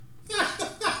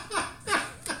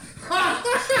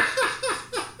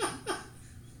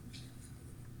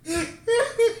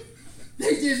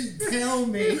didn't tell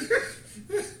me.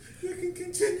 You can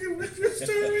continue with your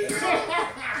story. This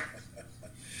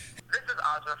is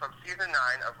Audra from season 9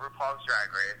 of RuPaul's Drag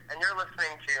Race, and you're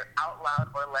listening to Out Loud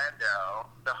Orlando,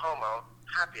 the Homo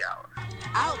Happy Hour.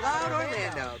 Out Loud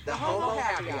Orlando, the Homo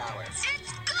Happy Hour.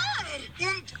 It's good!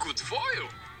 Und good for you.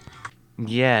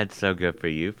 Yeah, it's so good for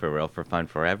you, for real, for fun,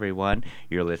 for everyone.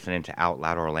 You're listening to Out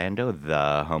Loud Orlando,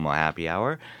 the Homo Happy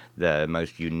Hour, the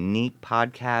most unique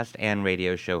podcast and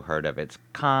radio show heard of its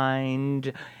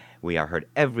kind. We are heard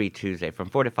every Tuesday from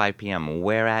 4 to 5 p.m.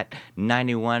 We're at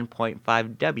 91.5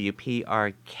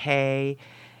 WPRK,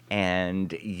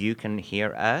 and you can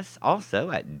hear us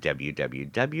also at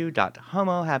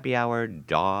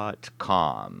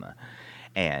www.homohappyhour.com.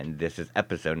 And this is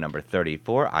episode number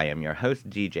 34. I am your host,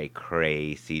 DJ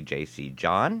Crazy JC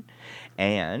John.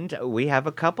 And we have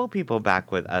a couple people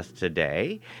back with us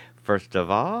today. First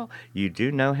of all, you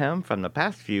do know him from the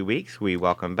past few weeks. We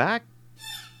welcome back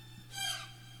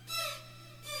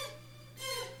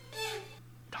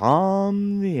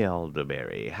Tom the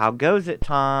Elderberry. How goes it,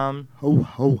 Tom? Ho,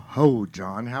 ho, ho,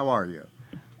 John. How are you?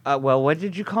 Well, what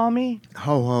did you call me?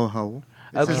 Ho, ho, ho.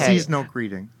 It's a Okay. seasonal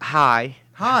greeting. Hi.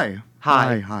 Hi.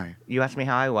 Hi. Hi. You asked me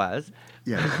how I was.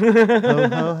 Yeah. Ho,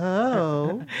 ho,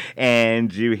 ho.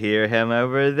 And you hear him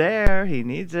over there. He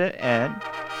needs it. And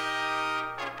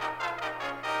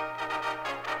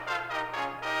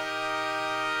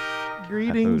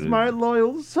Greetings, my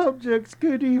loyal subjects.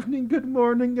 Good evening, good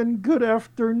morning, and good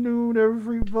afternoon,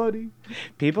 everybody.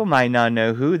 people might not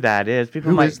know who that is.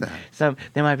 People Who might, is that?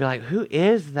 They might be like, who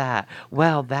is that?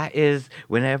 Well, that is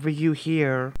whenever you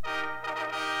hear...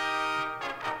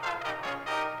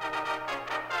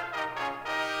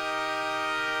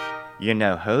 You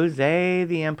know, Jose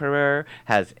the Emperor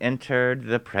has entered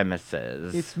the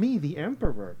premises. It's me, the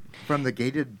Emperor. From the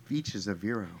gated beaches of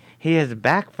Vero. He is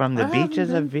back from the I haven't beaches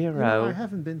of been- Vero. I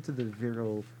haven't been to the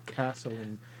Vero Castle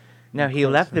in... No, he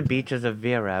quite left some the time. beaches of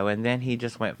Vero, and then he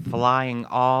just went flying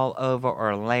all over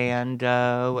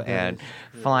Orlando and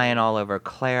Yes, flying all over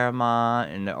Claremont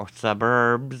and the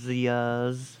suburbs.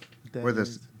 Where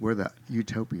the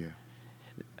Utopia.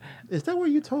 Is that where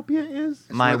Utopia is?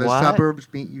 It's My where the what? suburbs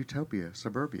meet Utopia.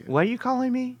 Suburbia. What are you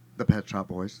calling me? The Pet Shop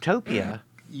Boys. Topia.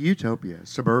 Utopia.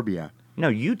 Suburbia. No,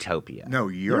 Utopia. No,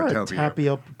 You're a Utopia.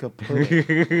 tapioca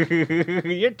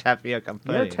pudding. You're tapioca You're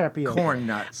pudding. tapioca. Corn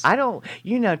nuts. I don't,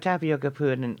 tapioca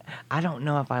pudding. I don't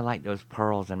know if I like those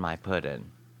pearls in my pudding.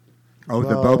 Oh,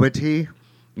 the Well- boba tea.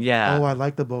 Yeah. Oh, I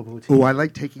like the bobo tea. Oh, I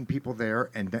like taking people there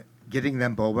and getting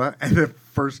them boba. And the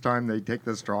first time they take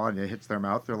the straw and it hits their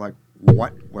mouth, they're like,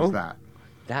 "What was Oh, that?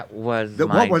 That was The-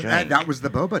 my what was drink. that? That was the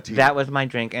boba tea." That was my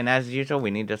drink. And as usual,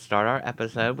 we need to start our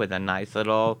episode with a nice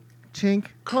little Chink.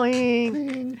 clink,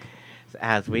 Ding.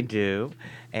 as we do.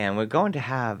 And we're going to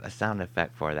have a sound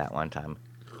effect for that one time.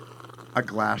 A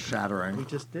glass We shattering.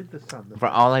 just did the sound. For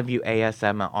all of you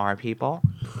ASMR people,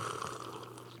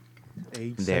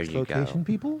 Age, There sex, you go. location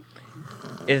people?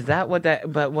 is that what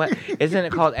that, but what, isn't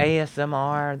it called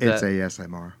ASMR? It's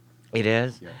ASMR. It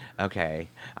is? Yeah. Okay.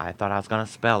 I thought I was going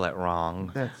to spell it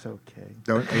wrong. That's okay.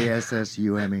 Don't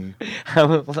ASSUME.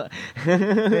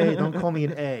 Hey, don't call me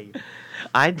an A.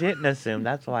 I didn't assume.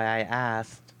 That's why I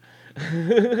asked.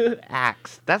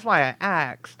 That's why I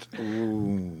asked.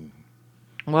 Ooh.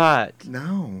 What?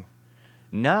 No.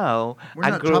 No. We're I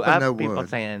not grew chopping up no people wood.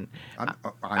 saying. I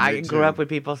I grew up with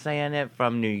people saying it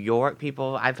from New York.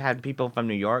 I've had people from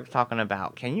New York talking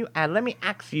about. Can you? Let me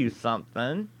ask you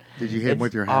something. Did you hit him with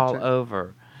It's your all hatchet?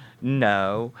 over.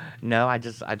 No.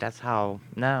 That's how.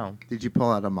 No. Did you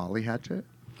pull out a Molly hatchet?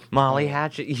 Molly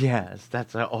Hatchet, yes,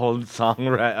 that's an old song,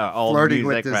 old Flirting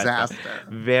with music reference. disaster.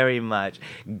 Very much.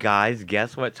 Guys,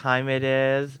 guess what time it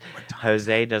is?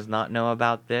 Jose does not know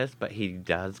about this, but he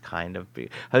does kind of be.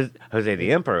 Jose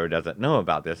the Emperor doesn't know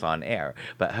about this on air,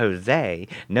 but Jose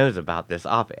knows about this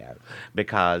off air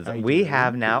because we do.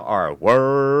 have now our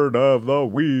word of the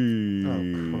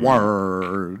week.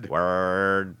 Word.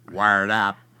 Word. Word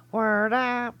up. Word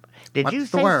up. Did What's you the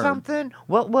say word? something?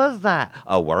 What was that?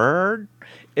 A word?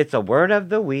 It's a word of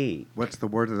the week. What's the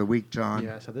word of the week, John?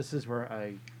 Yeah, so this is where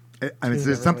I... Is Tune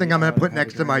this something I'm going to everybody put out,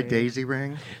 next to my have a drink. daisy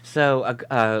ring? So,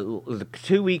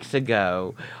 2 weeks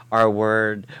ago, our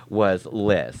word was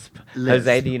lisp. Lisp.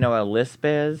 Jose, do you know what a lisp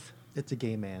is? It's a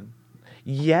gay man.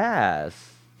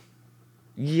 Yes.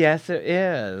 Yes, it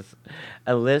is.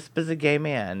 A lisp is a gay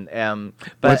man.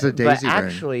 What's a But daisy ring?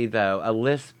 actually, though, a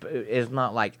lisp is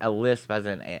not like a lisp as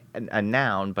a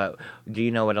noun. But do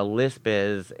you know what a lisp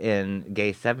is in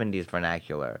gay 70s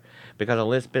vernacular? Because a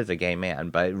lisp is a gay man,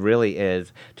 but it really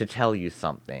is to tell you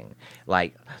something.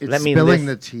 Like, It's let me spilling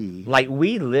lisp. the tea. Like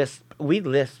we lisp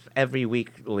every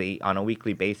weekly on a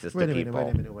weekly basis Wait to a minute,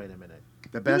 people. wait a minute.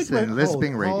 The best Wait, in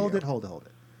lisping radio. Hold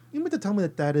it. You mean to tell me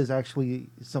that is actually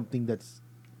something that's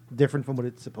different from what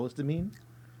it's supposed to mean?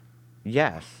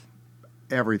 Yes.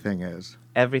 Everything is.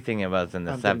 Everything it was in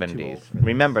the I'm getting too 70s. old for this.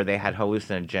 Remember, they had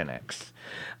hallucinogenics.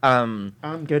 I'm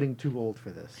getting too old for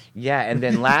this. Yeah, and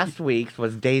then last week's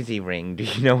was Daisy Ring. Do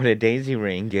you know what a Daisy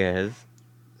Ring is?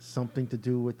 Something to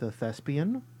do with the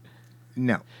thespian?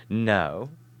 No. No.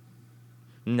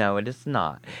 No, it is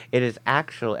not. It is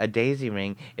actually a daisy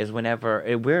ring. Is whenever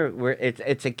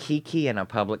it's a kiki in a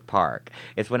public park.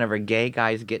 It's whenever gay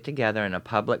guys get together in a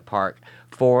public park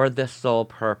for the sole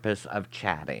purpose of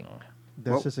chatting.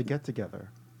 That's Well- just a get together.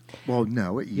 Well,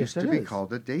 no, it used Yes, to it be is.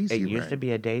 called a daisy It ring. used to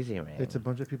be a daisy ring. It's a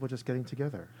bunch of people just getting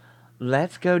together.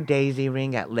 Let's go daisy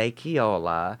ring at Lake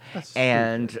Eola, That's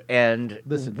and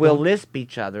Listen, we'll don't- lisp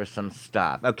each other some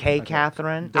stuff. Okay,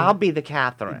 Catherine? Don't- I'll be the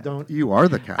Catherine. Don't You are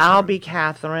the cat. I'll be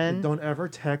Catherine. don't ever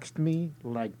text me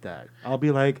like that. I'll be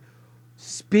like,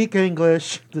 speak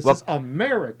English. This Well- is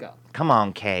America. Come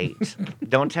on, Kate.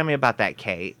 Don't tell me about that,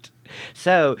 Kate.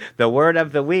 So, the word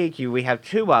of the week, we have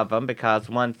two of them because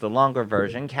one's the longer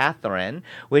version, Catherine,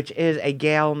 which is a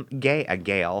Gail May,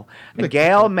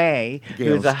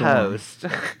 who's a Storm. host.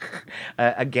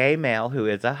 a gay male who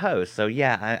is a host. So,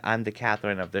 yeah, I'm the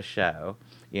Catherine of the show,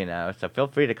 you know. So, feel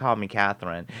free to call me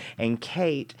Catherine. And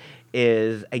Kate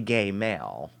is a gay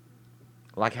male.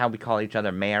 Like how we call each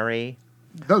other Mary.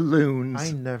 The loons.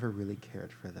 I never really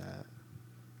cared for that.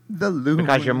 The loons.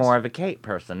 Because you're more of a Kate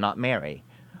person, not Mary.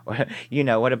 You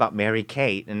know, what about Mary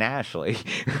Kate and Ashley?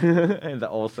 And the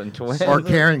Olsen twins. Or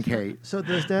Karen Kate. So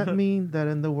does that mean that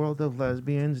in the world of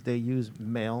lesbians, they use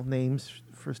male names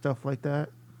for stuff like that?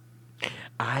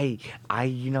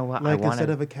 You know what? Like I want instead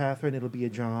of a Catherine, it'll be a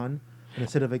John. And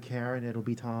instead of a Karen, it'll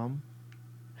be Tom.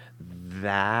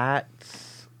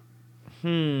 That's.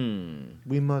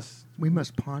 We must, We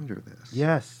must ponder this.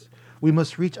 yes, we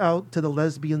must reach out to the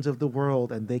lesbians of the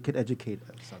world, and they could educate us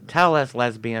on this. Tell us,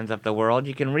 lesbians of the world,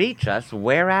 you can reach us.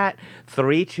 We're at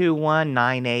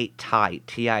 32198-TIGHT,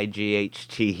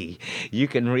 T-I-G-H-T. You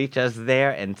can reach us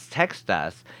there and text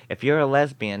us. If you're a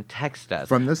lesbian, text us.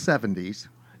 From the 70s.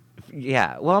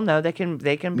 Yeah, well, no, they can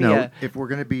be No, if we're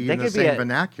going to be they in the could be same a-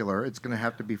 vernacular, it's going to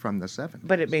have to be from the 70s.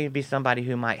 But it may be somebody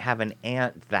who might have an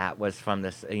aunt that was from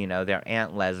this, you know, their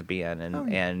aunt lesbian, and, Oh,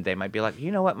 yeah. and they might be like, you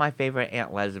know what, my favorite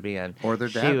aunt lesbian, Or their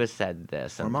she dad. was said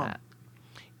this Or and mom. that.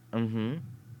 Mm-hmm.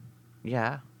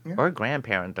 Yeah. Yeah. Or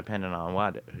grandparent, depending on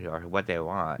what they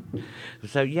want.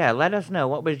 So yeah, let us know,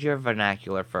 what was your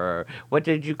vernacular for? What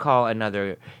did you call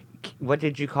another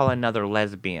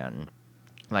lesbian?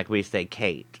 Like we say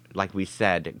Kate. Like we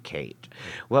said Kate.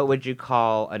 What would you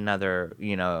call another,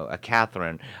 you know, a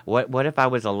Catherine? What if I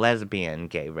was a lesbian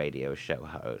gay radio show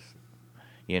host?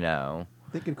 You know?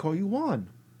 They could call you Juan.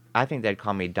 I think they'd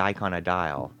call me Dyke on a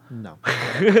Dial. No.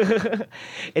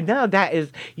 And no, that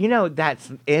is, you know,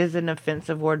 is an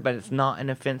offensive word, but it's not an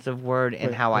offensive word in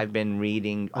Wait, how a- I've been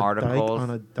reading A articles. dyke on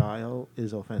a dial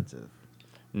is offensive.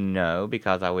 No,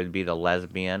 because I would be the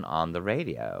lesbian on the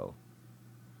radio.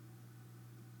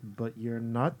 But you're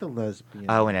not the lesbian.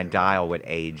 Oh, and a dial would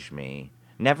age me.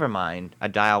 Never mind. A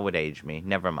dial would age me.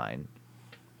 Never mind.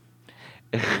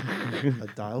 A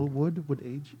dial would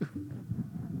age you.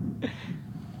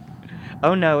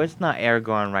 Oh no, it's not air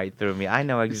going right through me. I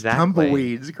know It's exactly.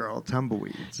 tumbleweeds, girl.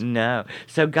 Tumbleweeds. No.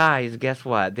 So guys, guess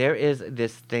what? There is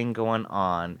this thing going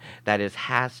on that is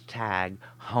hashtag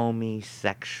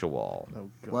homosexual. Oh,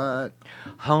 God. What?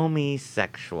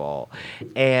 Homosexual.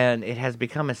 And it has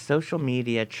become a social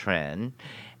media trend,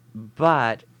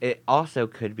 but it also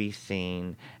could be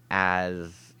seen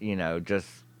as, you know, just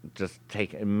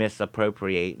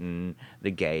misappropriating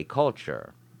the gay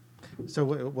culture. So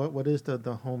what is the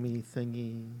homie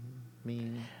thingy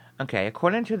mean? Okay,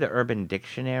 according to the Urban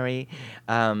Dictionary,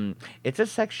 it's a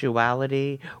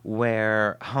sexuality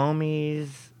where homies,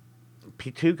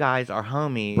 two guys are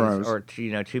homies, Bros. or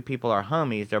two people are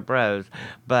homies, they're bros,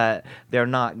 but they're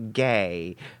not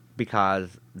gay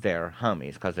because they're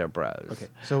homies, because they're bros. Okay,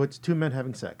 so it's two men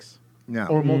having sex. No.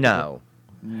 Or multiple. No.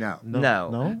 No.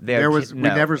 No? They're We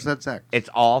no. never said sex. It's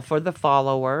all for the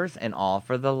followers and all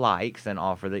for the likes and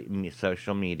all for the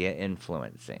social media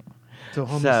influencing. So So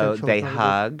homosexual they fellas-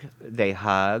 hug,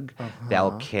 they'll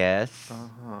Uh-huh. kiss,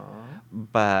 Uh-huh.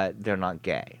 but they're not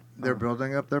gay. They're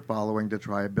building up their following to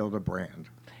try to build a brand.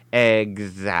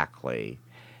 Exactly.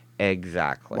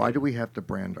 Why do we have to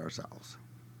brand ourselves?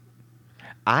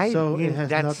 So it has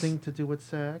that's- nothing to do with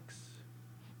sex?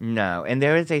 No, and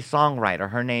there is a songwriter.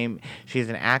 Her name, she's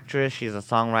an actress, she's a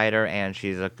songwriter, and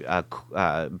she's a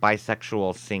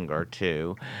bisexual singer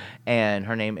too. And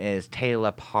her name is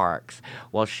Taylor Parks.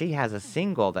 Well, she has a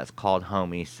single that's called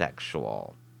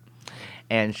Homosexual.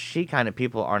 And she kind of,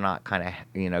 people are not kind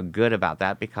of, good about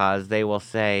that because they will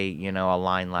say, a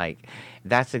line like,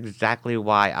 that's exactly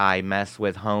why I mess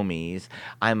with homies.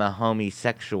 I'm a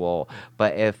homosexual,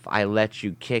 but if I let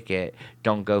you kick it,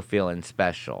 don't go feeling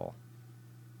special.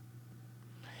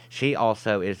 She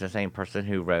also is the same person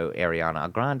who wrote Ariana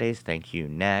Grande's Thank You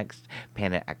Next,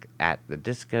 Panic at the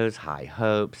Disco's High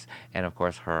Hopes, and of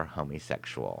course her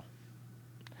Homosexual.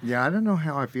 Yeah, I don't know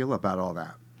how I feel about all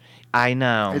that. I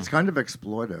know. It's kind of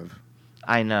exploitive.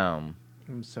 I know.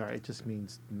 I'm sorry, it just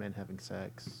means men having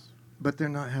sex. But they're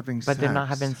not having sex. But they're not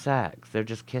having sex. They're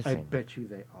just kissing. I bet you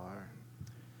they are.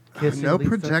 No leads to-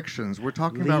 projections. We're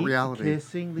talking about reality.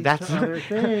 Kissing leads That's to other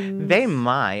things. They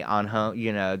might on home,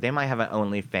 they might have an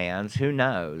OnlyFans. Who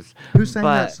knows? Who sang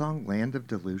But that song, Land of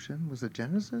Delusion? Was it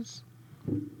Genesis?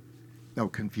 No,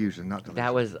 Confusion, not Delusion.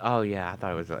 that was, oh yeah, I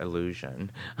thought it was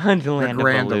illusion. The land of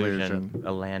grand illusion. illusion.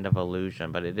 A land of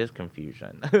illusion, but it is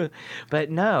confusion. But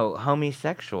no,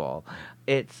 homosexual.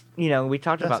 It's, we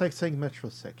talked That's about, like saying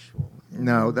metrosexual.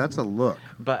 No, that's a look.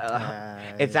 but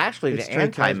it's actually It's the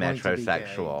straight guys wanting to be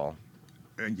anti-metrosexual.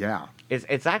 Yeah.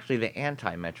 It's actually the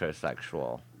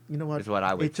anti-metrosexual. You know what? Is what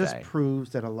I would It just say. proves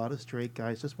that a lot of straight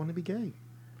guys just want to be gay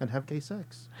and have gay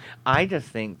sex. I just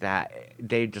think that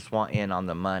they just want in on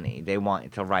the money. They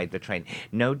want to ride the train.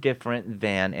 No different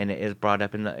than, and it is brought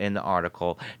up in the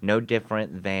article. No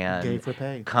different than Gay for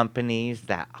pay. companies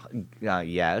that,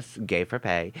 yes, gay for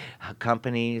pay.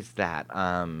 Companies that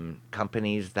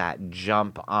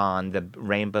jump on the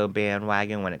rainbow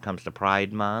bandwagon when it comes to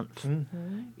Pride Month.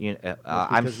 Mm-hmm.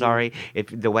 I'm because sorry if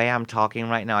the way I'm talking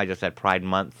right now, I just said Pride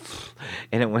Month,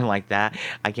 and it went like that.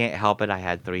 I can't help it. I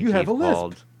had three You teeth have a lisp.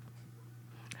 pulled.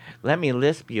 Let me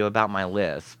lisp you about my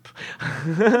lisp.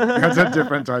 That's a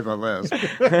different type of lisp.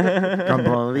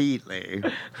 Completely.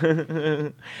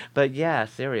 But yeah,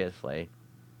 seriously.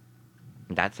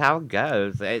 That's how it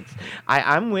goes.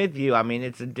 I'm with you. I mean,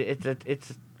 it's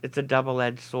a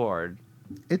double-edged sword.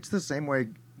 It's the same way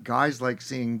guys like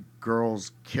seeing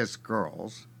girls kiss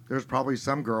girls. There's probably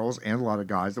some girls and a lot of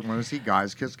guys that want to see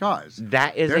guys kiss guys.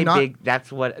 That is They're not- that's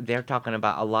what they're talking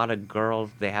about. A lot of girls,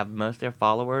 they have, most of their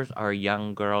followers are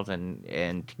young girls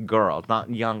and girls. Not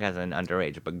young as in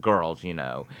underage, but girls,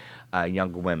 young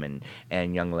women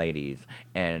and young ladies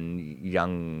and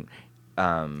young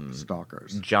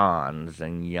Stalkers. Johns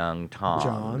and young Toms.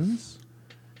 Johns?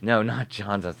 No, not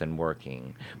Johns as in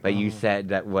working. But you said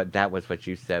that was what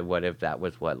you said. What if that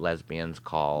was what lesbians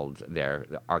called their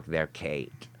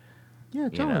Kate? Yeah,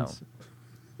 You know. Johns.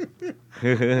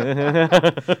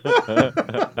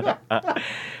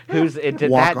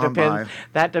 Walk on by.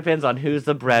 That depends on who's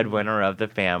the breadwinner of the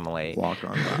family. Walk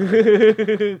on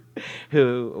by.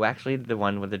 Who actually the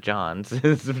one with the Johns.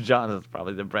 John is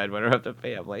probably the breadwinner of the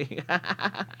family.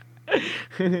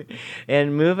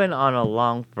 And moving on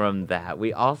along from that,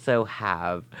 we also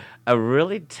have a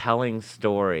really telling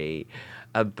story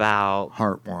about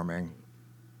Heartwarming.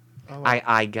 Oh,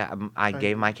 I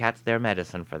gave my cats their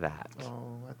medicine for that.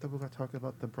 Oh, I thought we were going to talk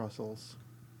about the Brussels.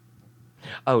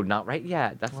 Oh, not right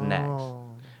yet. That's next. Oh.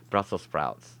 Brussels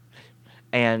sprouts.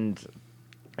 And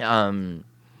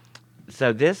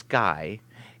so this guy,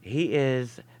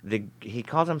 he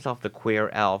calls himself the queer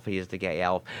elf. He is the gay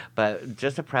elf. But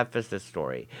just to preface this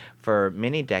story, for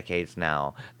many decades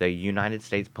now, the United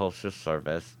States Postal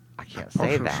Service, I can't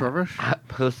say Postal that.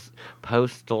 Service?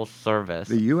 Postal Service.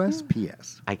 The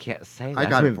USPS. I can't say that. I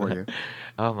got it for you.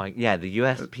 Oh my, yeah, the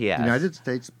USPS. United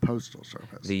States Postal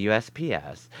Service. The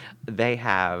USPS. They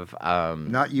have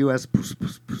Not US.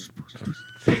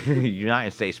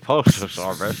 United States Postal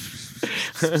Service.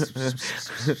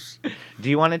 Do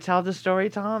you want to tell the story,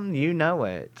 Tom? You know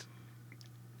it.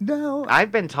 No.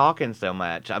 I've been talking so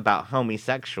much about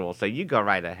homosexual, so you go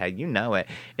right ahead. You know it.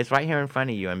 It's right here in front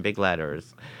of you in big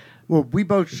letters. Well, we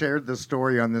both shared the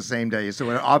story on the same day, so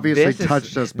it obviously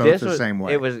touched us both the same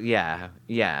way. It was, yeah.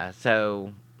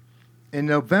 So, In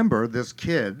November, this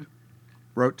kid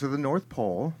wrote to the North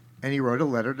Pole, and he wrote a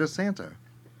letter to Santa.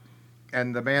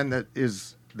 And the man that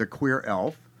is the queer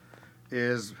elf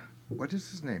is, what is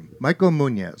his name? Michael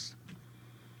Munoz.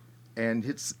 And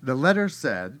the letter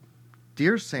said,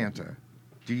 Dear Santa,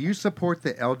 do you support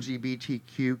the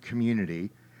LGBTQ community?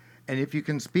 And if you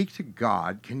can speak to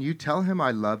God, can you tell him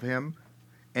I love him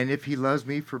And if he loves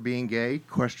me for being gay,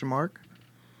 question mark.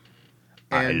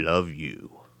 And, love you.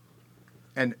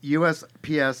 and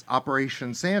USPS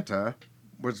Operation Santa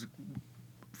was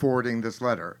forwarding this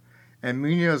letter. And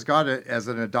Munoz got it as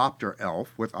an adopter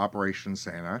elf with Operation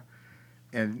Santa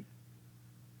and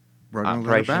wrote a letter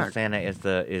Operation back. Santa is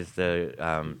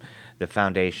the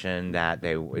foundation that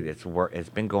it's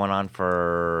been going on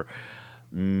for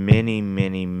many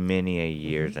a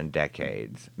years and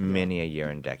decades. Many a year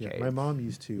and decades. Yeah, my mom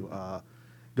used to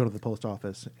go to the post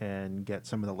office and get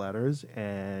some of the letters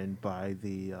and buy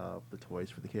the toys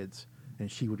for the kids, and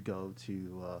she would go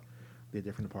to the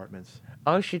different departments.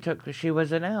 Oh, she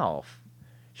was an elf.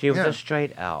 She was Yeah. a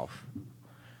straight elf.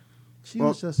 She Well-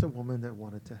 was just a woman that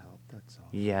wanted to help. That's all.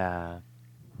 Yeah.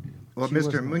 What She Mr.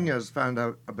 wasn't Munoz found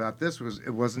out about this was it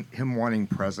wasn't him wanting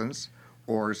presents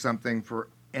or something for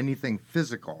anything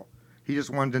physical. He just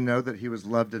wanted to know that he was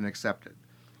loved and accepted.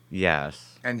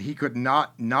 Yes. And he could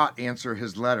not answer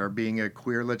his letter being a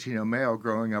queer Latino male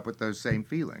growing up with those same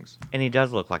feelings. And he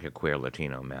does look like a queer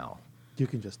Latino male. You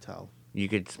can just tell. You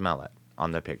could smell it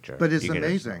on the picture. But it's You could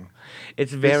just amazing. smell it.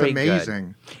 It's very it's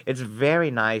amazing. good. It's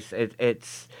very nice.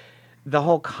 It's the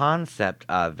whole concept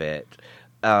of it.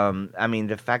 I mean,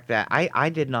 the fact that I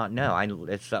did not know.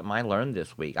 It's something I learned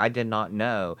this week. I did not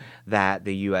know that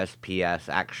the USPS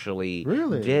actually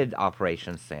Really? did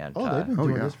Operation Santa. Oh, they've been Oh,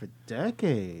 doing yeah. this for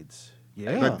decades.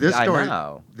 Yeah. But this story, I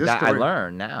know. this That story, I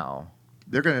learned now.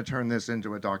 they're going to turn this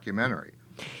into a documentary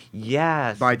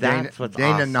Yes, by that's what's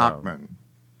Dana awesome. Nachman.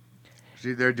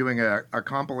 See, they're doing a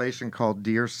compilation called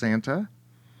Dear Santa,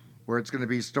 where it's going to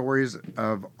be stories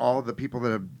of all the people that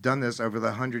have done this over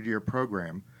the 100-year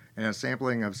program and a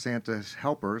sampling of Santa's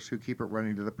helpers who keep it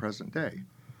running to the present day.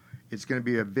 It's going to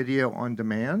be a video on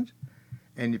demand,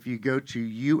 and if you go to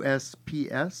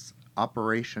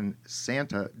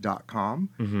USPSOperationSanta.com,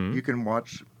 Mhm. you can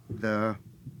watch the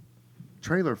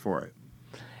trailer for it.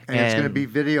 And it's going to And- be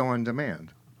video on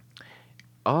demand.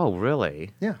 Oh,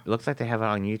 really? Yeah. It looks like they have it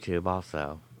on YouTube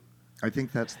also. I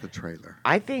think that's the trailer.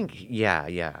 I think,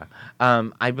 yeah.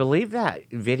 I believe that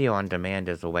video on demand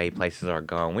is the way places are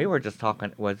going. We were just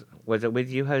talking. Was it with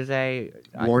you, Jose?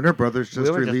 Warner Brothers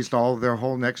just were just- released all of their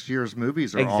whole next year's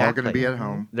movies are all going to Exactly. be at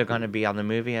home. They're going to be on the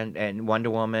movie, and Wonder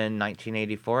Woman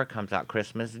 1984 comes out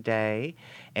Christmas Day,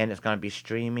 and it's going to be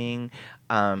streaming.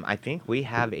 I think we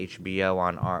have HBO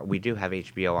on our. We do have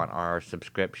HBO on our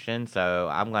subscription, so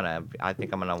I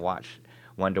think I'm gonna watch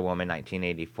Wonder Woman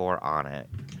 1984 on it.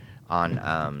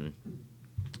 On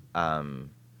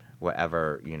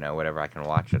whatever I can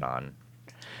watch it on.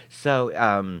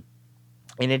 So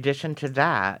in addition to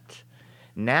that,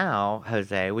 now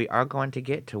Jose, we are going to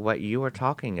get to what you were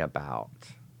talking about.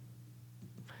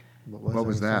 What I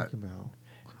was that? talking about?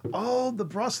 Oh, the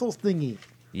Brussels thingy.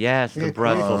 Yes, the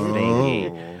Brussels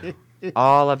thingy. Oh.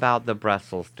 All about the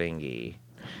Brussels thingy.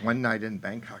 One night in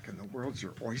Bangkok and the world's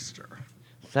your oyster.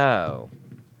 So,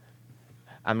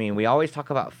 I mean, we always talk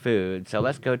about food, so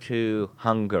let's go to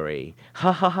Hungary.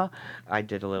 Ha ha ha. I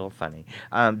did a little funny.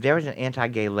 There is an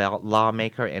anti-gay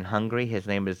lawmaker in Hungary. His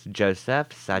name is Joseph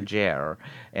Sajer.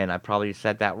 And I probably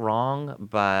said that wrong,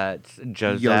 but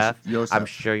Joseph, Joseph. I'm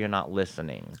sure you're not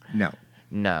listening. No.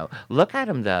 No. Look at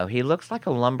him, though. He looks like a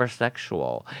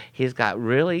lumbersexual. He's got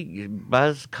really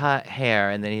buzz-cut hair,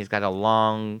 and then he's got a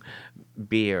long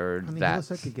beard. I mean, he that's...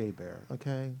 looks like a gay bear.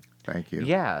 Okay. Thank you.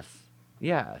 Yes.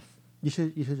 You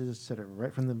should have just said it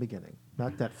right from the beginning.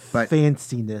 Not that But-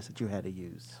 fanciness that you had to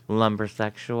use.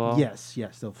 Lumbersexual. Yes,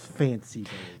 those fancy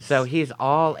names. So he's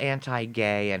all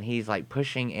anti-gay, and he's like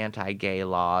pushing anti-gay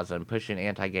laws and pushing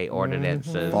anti-gay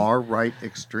ordinances. Far right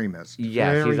extremist.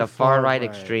 Yes, he's Very a far far-right right.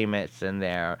 extremist in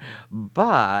there.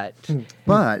 But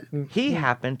But he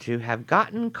happened to have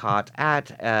gotten caught at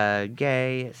a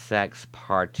gay sex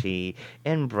party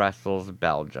in Brussels,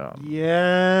 Belgium.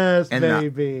 Yes, and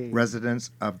baby. the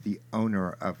residence of the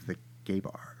owner of the gay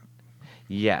bar.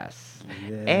 Yes.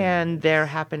 Yeah. And there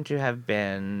happened to have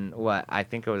been, I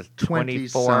think it was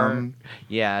 24. 20-some.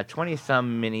 Yeah,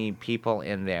 20-some many people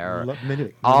in there.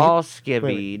 Wait, All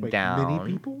skivvied down.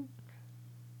 Many people?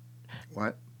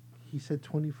 What? He said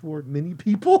 24 mini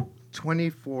people?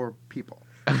 24 people.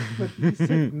 But he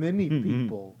said many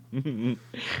people.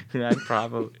 I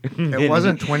probably. It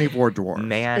wasn't 24 dwarfs.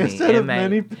 Manny. Instead of M-A-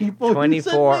 many people, you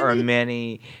 24 said or many.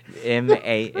 many.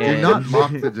 M-A-N. Do not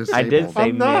mock the disabled. I did say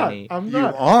I'm not. many. I'm You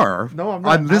not. are. No, I'm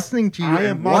not. I'm listening to you I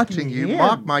am and mocking watching you him.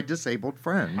 mock my disabled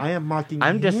friend. I am mocking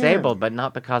I'm him. disabled, but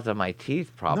not because of my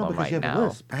teeth no, problem because right you have a now.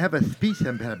 lisp. I have a speech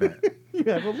impediment. You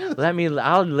have a lisp.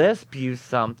 I'll lisp you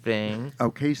something.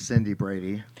 Okay, Cindy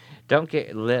Brady. Don't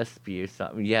get lisp you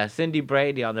something. Yeah, Cindy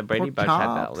Brady on the Brady Pork Bunch had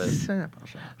that chops lisp. and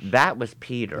applesauce. That was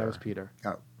Peter. That was Peter.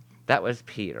 Oh, That was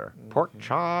Peter. Pork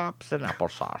chops and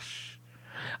applesauce.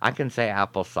 I can say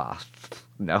applesauce.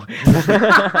 No.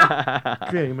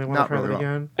 Yeah, you might want Not to try really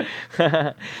that well.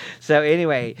 again. So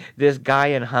anyway, this guy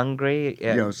in Hungary.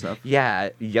 Joseph. Yeah,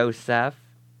 Joseph.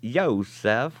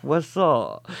 Joseph, what's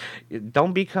up?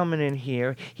 Don't be coming in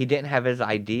here. He didn't have his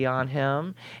ID on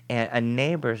him, and a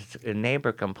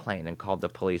neighbor complained and called the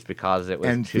police because it was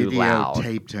And too loud.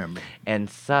 videotaped him. And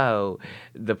so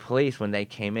the police, when they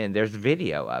came in, there's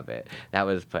video of it that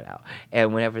was put out.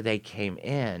 And whenever they came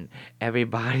in,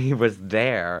 everybody was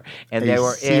there, and they A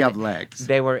were sea in. of legs.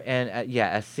 They were in,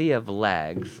 a sea of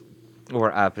legs.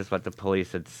 Or up is what the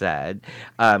police had said.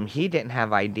 He didn't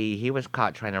have ID. He was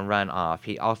caught trying to run off.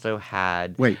 He also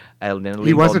had Wait, an illegal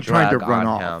he wasn't trying to drug run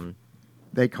on off. him.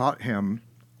 They caught him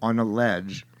on a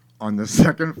ledge on the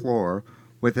second floor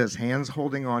with his hands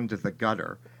holding on to the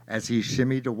gutter as he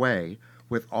shimmied away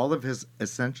with all of his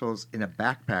essentials in a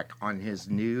backpack on his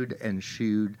nude and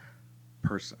shoed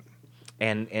person.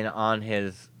 And on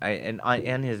his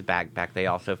in his backpack, they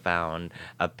also found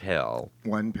a pill.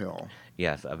 One pill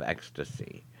Yes, of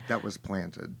ecstasy. that was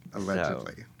planted,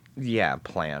 allegedly. Yeah,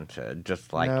 planted,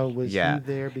 just like now, was yeah. he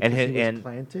there because and his, he was and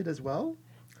planted as well?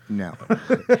 No.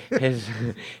 his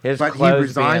But he clothes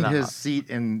resigned being his seat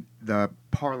in the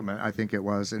parliament, I think it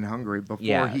was, in Hungary before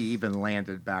Yes. he even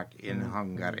landed back in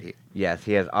Hungary. Yes,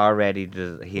 he has already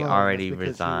Well, already that's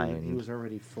because resigned. He was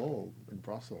already full in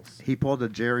Brussels. He pulled a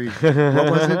Jerry.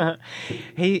 What was it?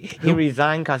 He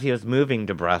resigned because he was moving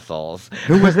to Brussels.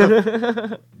 Who was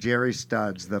the Jerry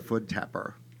Studs, the foot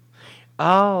tapper?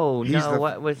 Oh He's no, the-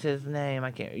 what was his name?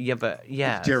 I can't. Yeah, but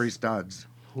yeah, It's Jerry Studs.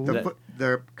 Who?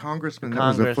 The congressman that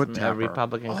was a foot Congressman, a tapper.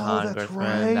 Republican Oh, that's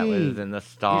congressman that was right. in the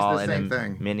stall He's the in same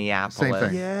thing. Minneapolis Same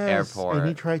thing. Yes, airport. and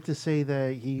he tried to say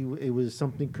that it was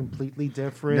something completely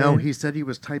different. No, he said he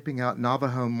was typing out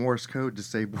Navajo Morse code to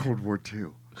save World War II.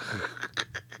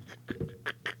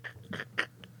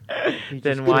 He just-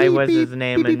 Then why beep, was his beep,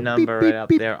 name beep, and number beep, up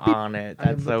beep, there beep. on it?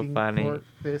 I'm That's so looking funny. for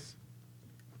this.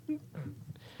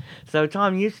 So,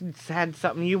 Tom, you had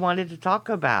something you wanted to talk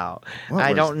about. What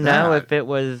I was don't know that? if it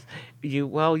was you.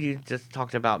 Well, you just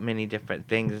talked about many different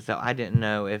things, so I didn't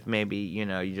know if maybe you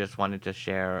just wanted to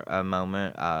share a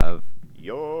moment of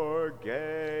Your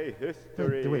gay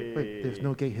history. Wait, there's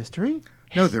no gay history?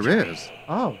 No, there is.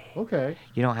 Oh, okay.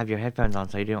 you don't have your headphones on,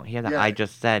 so you don't hear that. Yeah. I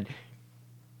just said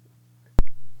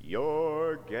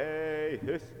Your gay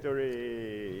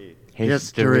history.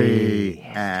 History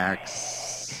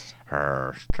X.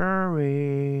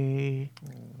 History.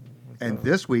 And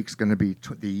this week's going to be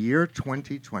the year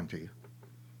 2020.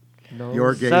 No,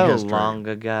 Your gay So history. long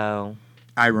ago.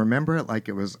 I remember it like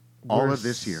it was all we're of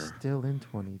this year. Still in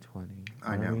 2020.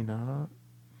 I Are know. we not?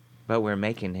 But we're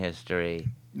making history.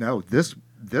 No, this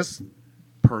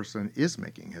person is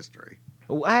making history.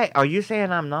 What? Are you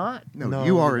saying I'm not? No, No,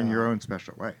 you you're are in your not. own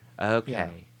special way. Okay. Yeah.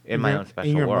 In my your- own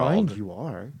special in your world. mind, you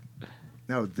are.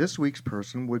 No, this week's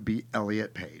person would be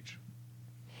Elliot Page.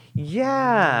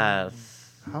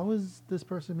 Yes. How is this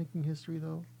person making history,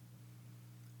 though?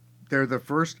 They're the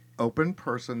first open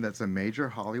person that's a major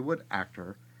Hollywood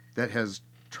actor that has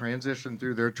transitioned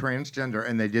through their transgender,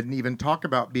 and they didn't even talk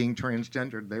about being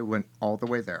transgendered. They went all the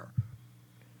way there.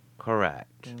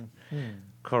 Correct.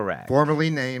 Correct. Formerly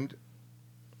named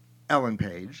Ellen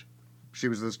Page. She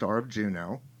was the star of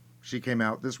Juno. She came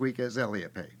out this week as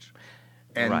Elliot Page.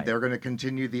 And Right. they're going to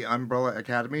continue the Umbrella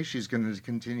Academy. She's going to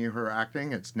continue her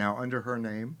acting. It's now under her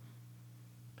name.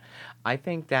 I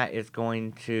think that is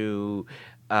going to.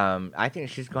 I think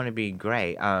she's going to be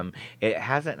great. It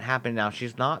hasn't happened now.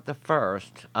 She's not the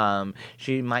first.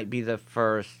 She might be the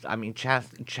first. I mean,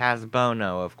 Chaz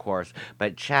Bono, of course,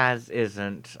 but Chaz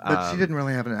isn't. But she didn't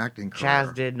really have an acting career.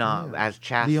 Chaz did not, Yeah. as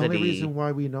Chastity. The only reason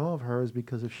why we know of her is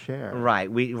because of Cher. Right,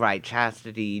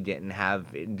 Chastity didn't have,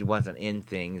 it wasn't in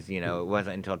things, it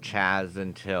wasn't until Chaz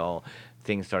until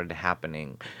things started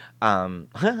happening,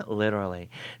 literally.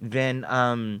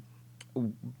 Then,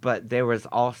 but there was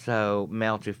also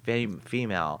male to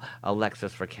female,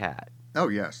 Alexis Arquette. Oh,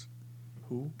 yes.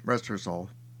 Who? Rest her soul.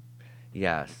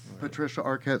 Yes, Patricia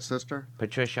Arquette's sister.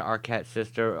 Patricia Arquette's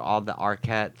sister. All the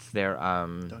Arquettes. They're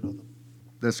Don't know them.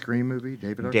 The Scream movie,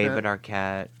 David Arquette. David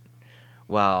Arquette.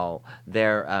 Well, they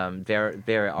are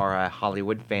a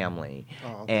Hollywood family,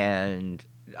 Oh, okay. and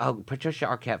Patricia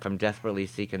Arquette from Desperately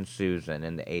Seeking Susan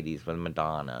in the '80s with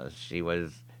Madonna. She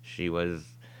was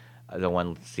the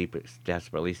one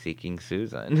desperately seeking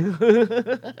Susan.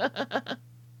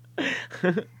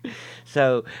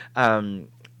 So,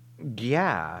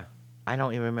 yeah. I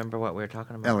don't even remember what we were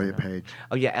talking about. Elliot right now. Page.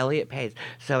 Oh, yeah, Elliot Page.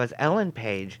 So as Ellen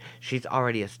Page, she's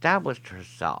already established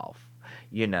herself,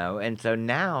 and so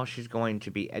now she's going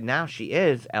to be, now she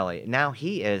is Elliot, now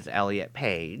he is Elliot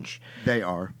Page. They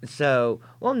are. So,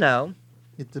 well, no.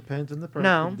 It depends on the person.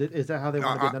 No. Is that how they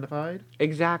want to be identified?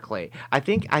 Exactly. I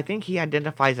think he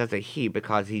identifies as a he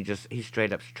because he's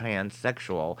straight up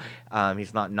transsexual.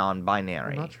 He's not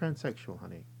non-binary. I'm not transsexual,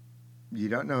 honey. You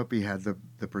don't know if he had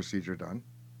the procedure done.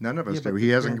 None of us do. But He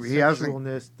the hasn't. He hasn't.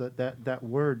 transsexualness, that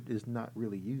word is not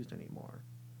really used anymore.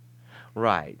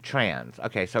 Right. Trans.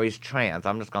 Okay, so he's trans.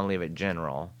 I'm just going to leave it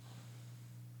general.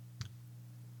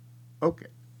 Okay.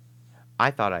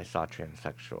 I thought I saw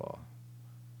transsexual.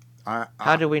 I,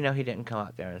 How do we know he didn't come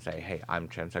out there and say, "Hey, I'm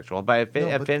transsexual"? But if it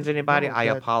No, but offends anybody, no, I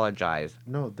that- apologize.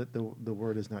 No, that the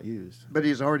word is not used. But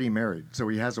he's already married, so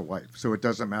he has a wife. So it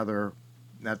doesn't matter.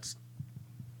 That's.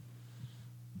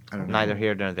 I don't know. Neither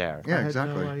here nor there. Yeah, I had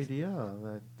exactly. no idea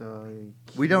that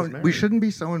We he was don't. We married. shouldn't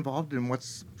be so involved in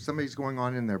what's somebody's going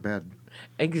on in their bed.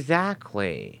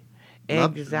 Exactly.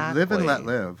 Love, Exactly. live and let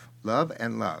live. Love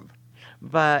and love.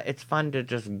 But it's fun to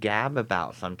just gab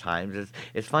about sometimes.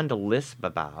 It's fun to lisp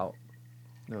about.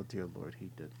 No, dear Lord, he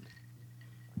didn't.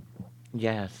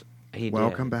 Yes, he did.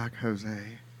 Welcome back,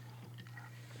 Jose.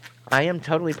 I am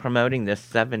totally promoting this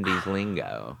 70s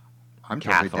lingo. I'm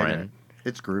totally digging it. Catherine.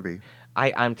 It's groovy.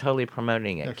 I'm totally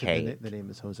promoting it, Actually, Kate. the name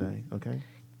is Jose. Okay.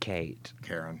 Kate.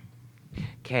 Karen.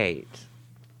 Kate.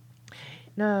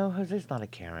 No, Jose's not a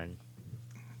Karen.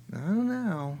 I don't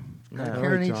know. No. Got a All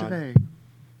Karen right, each John. day.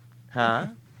 Huh?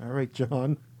 All right,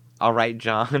 John. All right,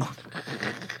 John.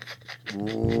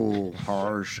 Ooh,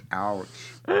 harsh. Ouch.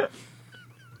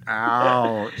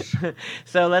 Ouch.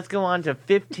 So let's go on to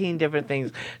 15 different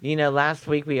things. Last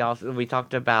week we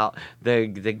talked about the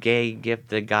gay gift,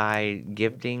 the guy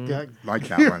gifting, Yeah, Like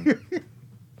that one.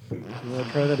 you want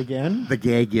to try that again? The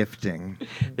gay gifting.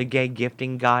 the gay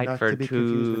gifting guide Not for to be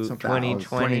confused with something else.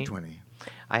 2020. 2020.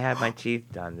 I had my teeth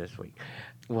done this week.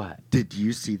 What? Did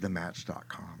you see the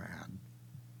Match.com ad?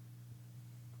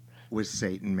 Was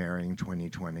Satan marrying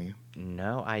 2020?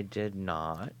 No, I did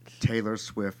not. Taylor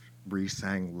Swift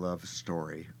re-sang Love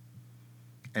Story.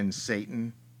 And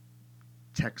Satan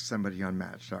texts somebody on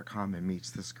Match.com and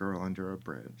meets this girl under a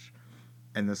bridge.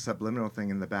 And the subliminal thing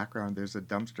in the background, there's a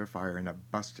dumpster fire and a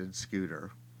busted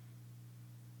scooter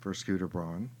for Scooter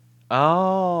Braun.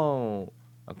 Oh,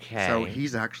 okay. So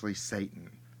he's actually Satan.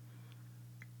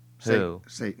 Who?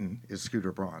 Satan is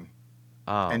Scooter Braun.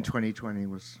 Oh, And 2020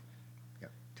 was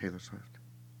Taylor Swift.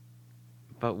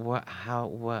 but what? How?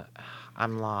 What?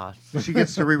 I'm lost. She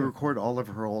gets to re-record all of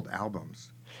her old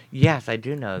albums. Yes, I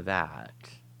do know that.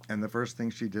 And the first thing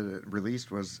she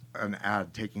released was an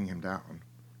ad taking him down.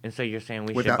 And so you're saying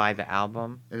we should Without- buy the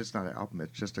album? It's not an album,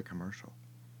 it's just a commercial.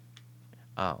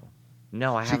 Oh.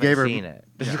 No, I She haven't gave her- seen it.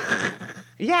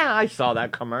 Yeah, I saw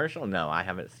that commercial. No, I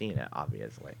haven't seen it,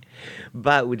 obviously.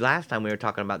 But last time we were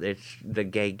talking about the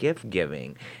gay gift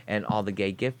giving and all the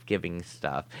gay gift giving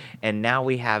stuff. And now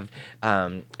we have,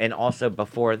 and also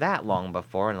before that, long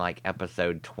before, in like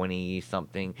episode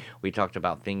 20-something, we talked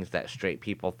about things that straight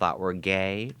people thought were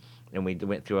gay. And we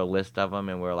went through a list of them,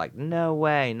 and we were like, no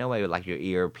way, like your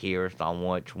ear pierced on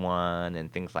which one, and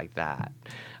things like that.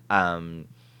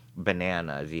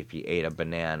 Bananas, if you ate a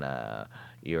banana,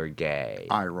 you're gay.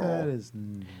 Eye That roll. is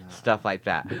not. Stuff like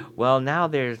that. Well, now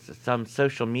there's some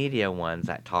social media ones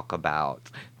that talk about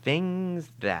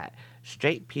things that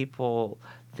straight people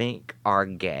think are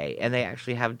gay. And they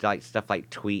actually have like stuff like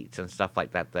tweets and stuff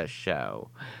like that show.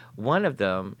 One of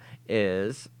them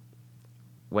is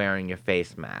wearing your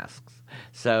face masks.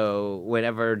 So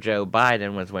whenever Joe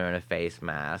Biden was wearing a face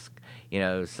mask,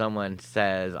 someone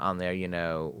says on there,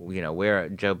 where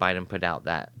Joe Biden put out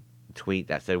that tweet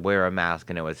that said wear a mask,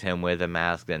 and it was him with a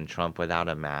mask and Trump without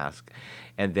a mask.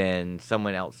 And then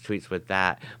someone else tweets with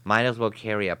that, might as well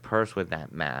carry a purse with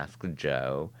that mask,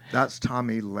 Joe. That's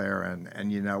Tommy Lahren, and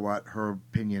you know what? Her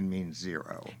opinion means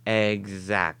zero.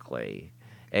 Exactly.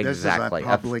 This is a Exactly.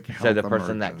 public So the health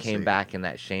person that emergency. came back and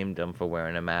that shamed him for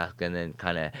wearing a mask and then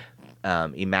kind of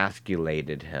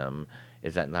emasculated him.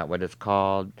 Is that not what it's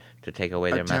called? To take away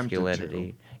their Attempted to.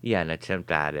 masculinity? Yeah, an attempt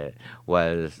at it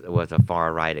was a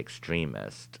far right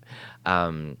extremist.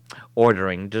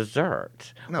 Ordering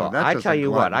dessert. No, well, that's I just tell a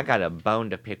you what, glutton. I got a bone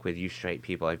to pick with you straight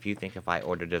people. If you think if I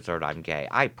order dessert I'm gay,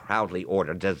 I proudly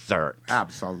order dessert.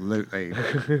 Absolutely.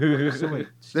 So wait,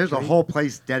 There's a straight- whole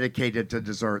place dedicated to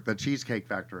dessert, the Cheesecake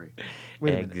Factory. Wait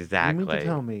a minute. You mean Exactly. to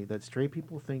tell me that straight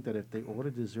people think that if they order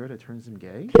dessert, it turns them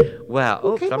gay? Well,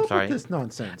 Who oops, came I'm up sorry. with this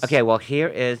nonsense? Okay, well,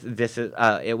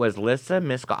 it was Lissa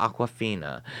Miska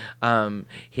Aquafina.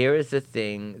 Here is the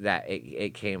thing that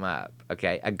it came up.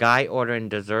 Okay, a guy ordering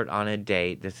dessert on a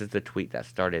date. This is the tweet that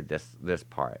started this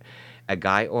part. A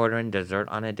guy ordering dessert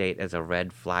on a date is a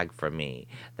red flag for me.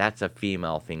 That's a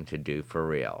female thing to do for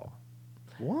real.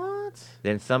 What?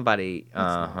 Then somebody,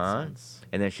 That's nonsense.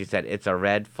 and then she said, it's a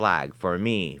red flag for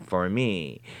me.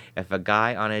 If a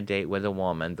guy on a date with a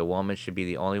woman, the woman should be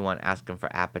the only one asking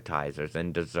for appetizers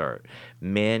and dessert.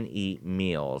 Men eat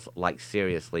meals. Like,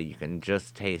 seriously, you can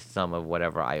just taste some of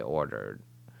whatever I ordered.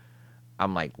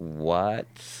 I'm like,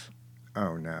 what?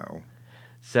 Oh, no.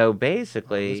 So This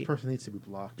basically, person needs to be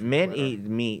blocked. from men Twitter. eat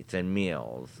meats and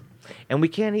meals. And we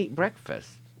can't eat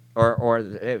breakfast. Or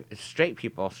straight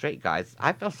people, straight guys,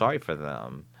 I feel sorry for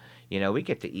them. You know, we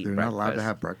get to eat They're breakfast. not allowed to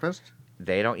have breakfast?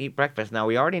 They don't eat breakfast. Now,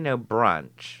 we already know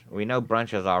brunch. We know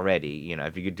brunch is already, you know,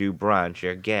 if you could do brunch,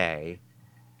 you're gay.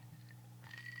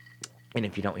 And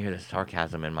if you don't hear the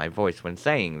sarcasm in my voice when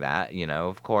saying that, you know,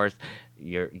 of course,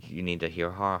 you need to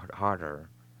hear harder.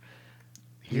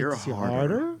 Hear Needs to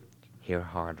harder. Hear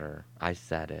harder. I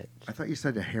said it. I thought you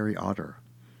said a hairy otter.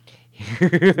 No,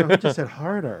 he just said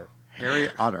harder. Hairy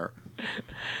otter.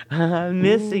 I'm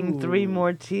missing 3 Ooh.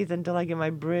 more teeth until I get my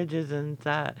bridges and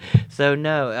that. So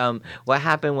no, what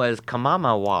happened was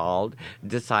Kamama Wald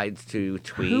decides to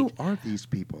tweet Who are these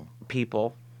people?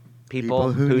 people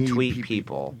People who who need tweet people.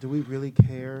 people. Do we really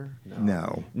care?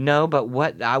 No. No, but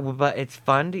but it's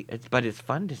fun. It's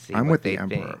fun to see. I'm what with they the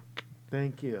Emperor. think.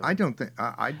 Thank you. I don't think.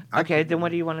 Okay, then what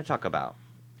do you want to talk about?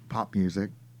 Pop music.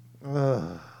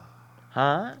 Ugh.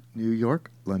 Huh? New York,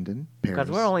 London, Paris.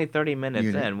 Because we're only 30 minutes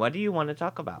Munich. in. What do you want to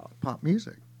talk about? Pop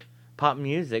music. Pop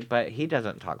music, but he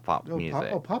doesn't talk pop Oh,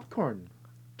 music. popcorn.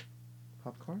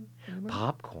 Popcorn? Anybody?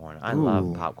 Popcorn. I love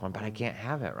Ooh. popcorn, but I can't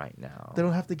have it right now. They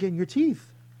don't have to get in your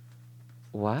teeth.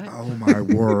 What? Oh my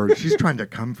word! She's trying to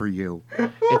come for you.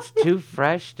 It's too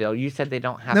fresh still. You said they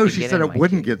don't have No, to she get said in it my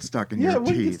wouldn't teeth. get stuck in Yeah, your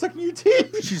when you get teeth. stuck in your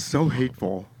teeth. She's so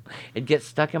hateful. It gets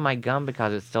stuck in my gum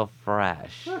because it's still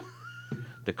fresh.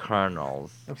 The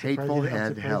kernels. I'm surprised Hateful you- I'm head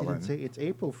surprised you Helen. didn't say it's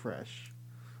April Fresh.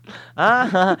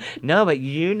 No, but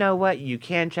you know what? You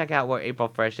can check out where April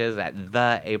Fresh is at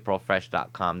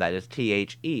theaprilfresh.com. That is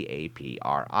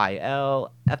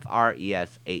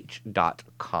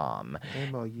TheAprilFresh.com.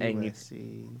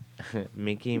 M-O-U-S-E.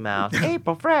 Mickey Mouse,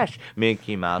 April Fresh.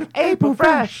 Mickey Mouse, April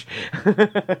Fresh.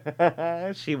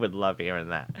 She would love hearing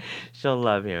that. She'll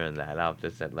love hearing that. I'll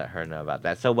just let her know about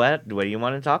that. So what do you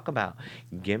want to talk about?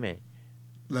 Gimme.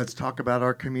 Let's talk about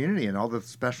our community and all the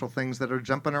special things that are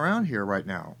jumping around here right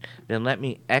now. Then let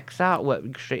me X out what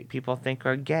straight people think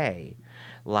are gay.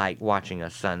 Like watching a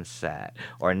sunset,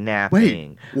 or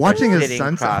napping, watching or a sitting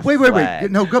sunset? Wait,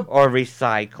 cross-legged, no, go. or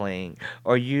recycling,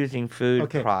 or using food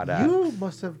Okay, products. you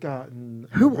must have gotten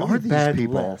a Who really are these bad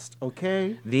people? list,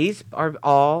 okay? These are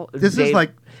all. This is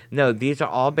like- No, these are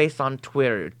all based on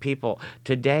Twitter. People.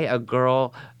 Today, a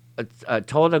girl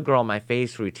told a girl my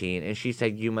face routine, and she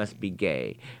said, "You must be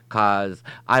gay, cause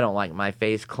I don't like my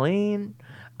face clean."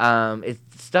 It's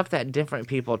stuff that different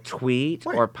people tweet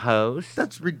Wait, or post.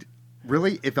 That's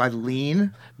really, if I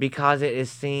lean, Because it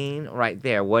is seen right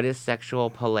there. What is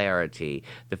sexual polarity?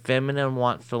 The feminine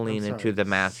wants to lean sorry, into the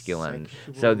masculine.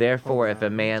 So sexual therefore, if a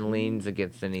man polarity. leans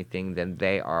against anything, then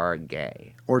they are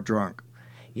gay. or drunk.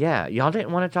 Yeah, y'all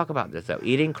didn't want to talk about this though.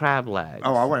 Eating crab legs.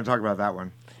 Oh, I want to talk about that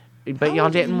one. But How y'all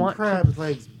is didn't eating want. crab's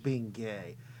legs being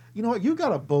gay. You know what? You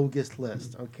got a bogus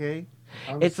list, okay?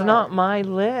 I'm It's sorry. not my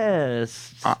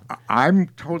list. I'm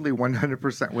totally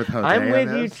 100% with Jose. I'm on with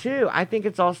you this. too. I think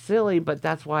it's all silly, but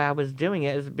that's why I was doing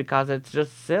it, is because it's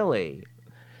just silly.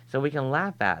 So we can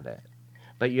laugh at it.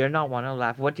 But you're not want to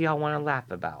laugh. What do y'all want to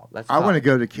laugh about? Let's I want to talk.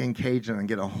 go to King Cajun and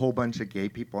get a whole bunch of gay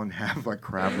people and have a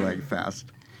crab leg fest.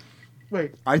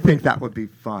 Wait, I think that would be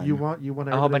fun. you want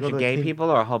A whole bunch of gay people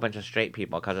or a whole bunch of straight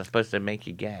people? Because it's supposed to make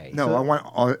you gay. No, So- I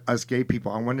want us gay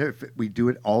people. I wonder if we do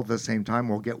it all at the same time,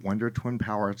 we'll get Wonder Twin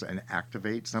powers and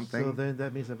activate something. So then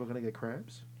that means that we're gonna get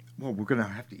crabs. Well, we're going to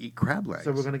have to eat crab legs.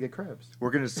 So we're gonna get crabs. We're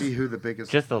going to see who the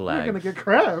biggest... Just the We're gonna legs. get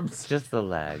crabs. Just the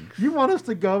legs. You want us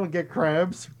to go and get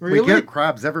crabs? Really? We get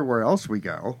crabs everywhere else we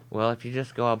go. Well, if you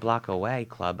just go a block away,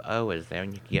 Club O is there,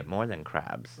 and you can get more than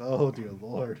crabs. Oh dear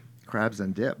lord. Crabs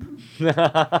and dip.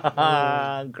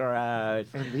 Gross.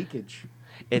 And leakage.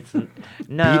 It's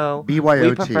no.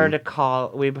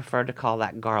 BYOT. We prefer to call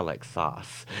that garlic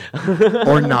sauce.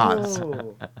 Or knots.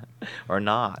 Oh. Or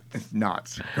not.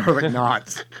 Knots. Garlic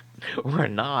knots. Or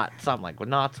not. Something like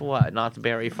Knott's what? Knott's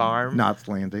Berry Farm? Knots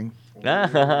Landing.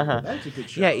 That's a good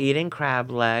show. Yeah, eating crab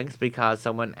legs because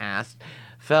someone asked,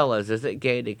 fellas, is it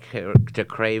gay to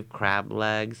crave crab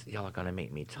legs? Y'all are going to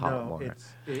make me talk No, more. it's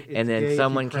And then gay if you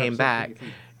someone crab came something back. if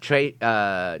you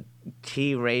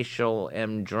T-racial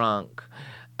M drunk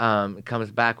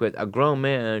comes back with a grown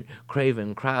man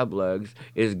craving crab legs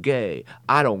is gay.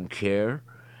 I don't care.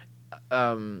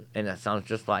 And that sounds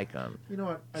just like him. You know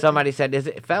what? Somebody said, "Is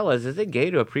it, fellas? Is it gay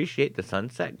to appreciate the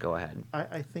sunset?" Go ahead.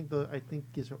 I think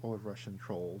these are all Russian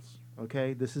trolls.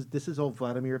 Okay, this is all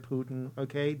Vladimir Putin.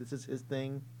 Okay, this is his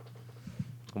thing.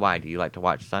 Why do you like to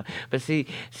watch sun? But see,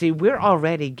 we're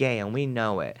already gay and we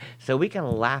know it, so we can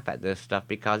laugh at this stuff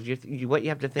because what you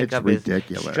have to think It's of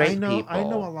ridiculous. is straight I know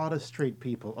people a lot of straight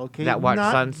people. Okay, that watch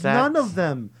sunsets. None of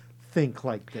them think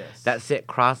like this. that sit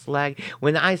cross-legged.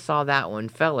 When I saw that one,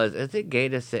 fellas, is it gay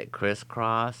to sit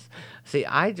crisscross? See,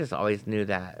 I just always knew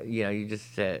that. You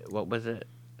just sit. What was it?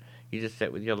 You just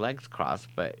sit with your legs crossed,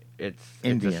 but it's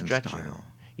Indian a stretching. style.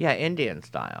 Yeah, Indian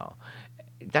style.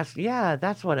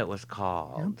 That's what it was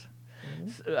called.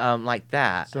 Like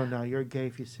that. So now you're gay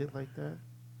if you sit like that.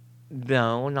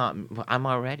 No, not. I'm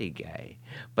already gay,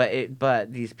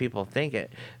 but these people think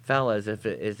it, fellas.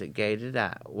 Is it gay to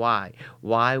that? Why?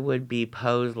 Why would be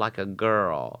posed like a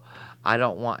girl? I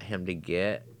don't want him to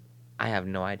get. I have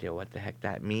no idea what the heck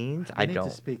that means. You I need don't.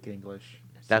 to speak English.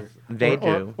 They Or-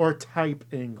 do. or type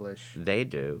English. They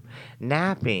do.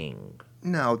 Napping.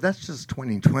 No, that's just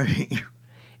 2020.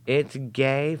 It's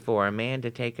gay for a man to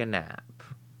take a nap.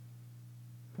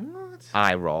 What?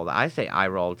 I roll. I say I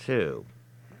roll too.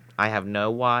 I have no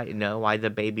why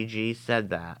the baby G said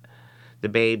that. The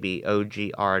baby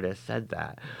OG artist said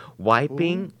that.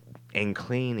 Wiping and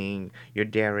cleaning your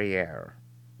derriere.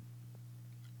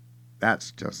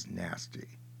 That's just nasty.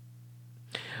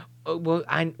 Well,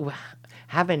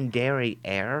 having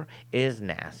derriere is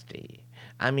nasty.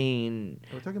 I mean,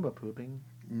 Are we talking about pooping?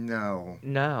 No.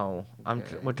 no.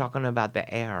 Okay. We're talking about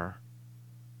the air.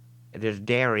 There's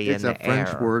dairy It's in a the French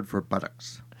air. word for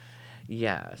buttocks.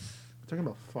 Yes. We're talking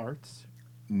about farts.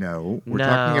 No, we're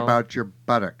talking No. about your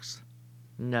buttocks.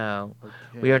 No.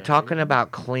 Okay. We are talking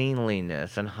about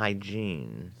cleanliness and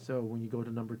hygiene. So when you go to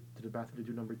the bathroom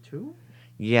to do number 2,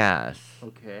 Yes.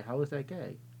 okay, how is that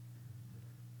gay?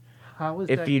 How is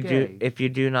If that you gay?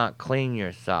 do not clean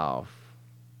yourself,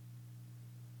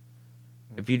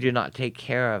 if you do not take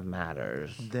care of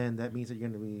matters, Then that means that you're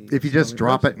going to be. If you just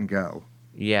drop it and go.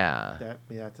 yeah.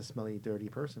 that's a smelly, dirty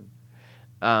person.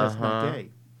 Uh That's not huh. gay.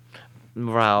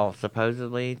 Well,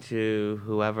 supposedly to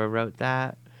whoever wrote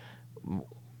that,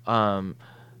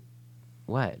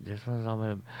 what? This was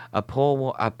on a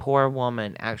poor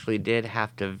woman actually did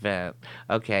have to vent.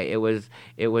 Okay, it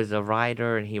was a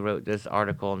writer and he wrote this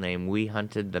article named "We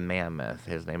Hunted the Mammoth."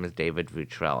 His name is David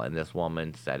Futrell, and this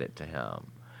woman said it to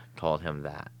him, told him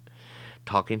that.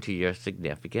 Talking to your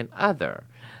significant other.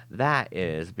 That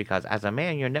is because as a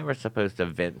man, you're never supposed to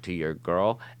vent to your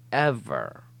girl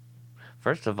ever.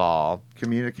 First of all,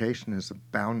 Communication is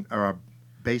a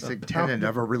basic tenet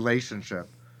of a relationship.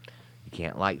 you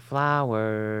can't like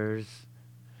flowers.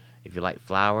 If you like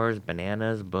flowers,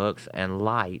 bananas, books, and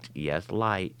light, yes,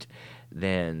 light,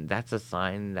 then that's a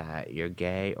sign that you're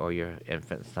gay or your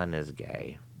infant son is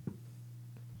gay.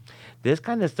 This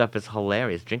kind of stuff is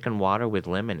hilarious. Drinking water with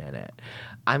lemon in it.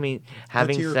 I mean,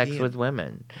 having sex European. with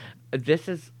women. This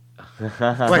is. Wait,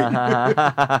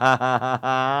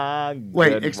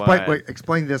 Good one.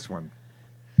 explain this one.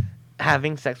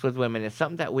 Having sex with women is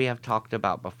something that we have talked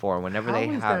about before. Whenever How they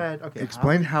is have. that? Okay.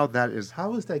 Explain how that is.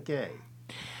 How is that gay?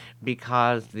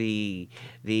 Because the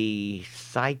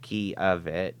psyche of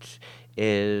it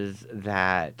is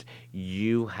that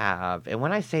you have, and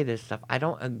when I say this stuff, I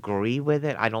don't agree with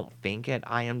it, I don't think it,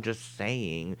 I am just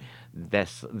saying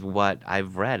this what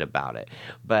I've read about it.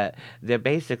 But they're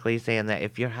basically saying that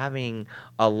if you're having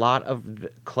a lot of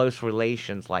close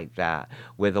relations like that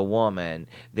with a woman,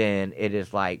 then it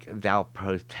is like thou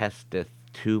protesteth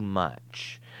too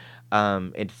much.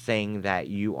 It's saying that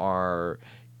you're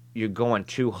going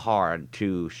too hard,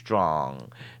 too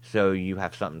strong, so you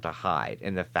have something to hide.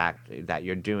 And the fact that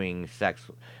you're doing sex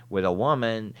with a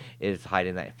woman is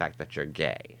hiding the fact that you're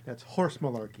gay. That's horse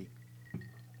malarkey.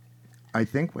 I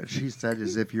think what she said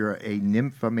is if you're a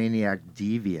nymphomaniac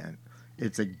deviant,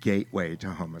 it's a gateway to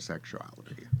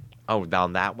homosexuality. Oh,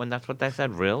 on that one, that's what they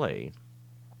said? Really?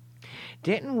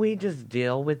 Didn't we just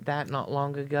deal with that not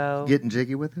long ago? Getting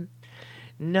jiggy with it?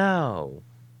 No.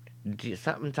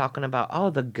 Something talking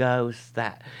about, the ghosts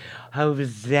that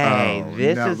Jose. Oh,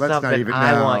 this no, is let's not something even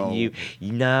I know. want you.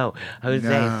 No, Jose.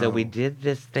 So No. we did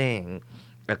this thing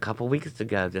a couple weeks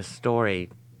ago. This story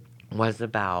was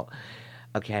about.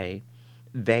 Okay,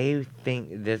 they think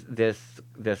this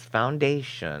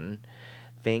foundation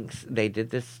thinks they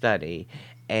did this study,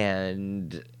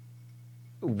 and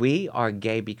we are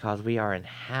gay because we are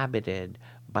inhabited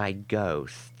by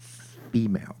ghosts.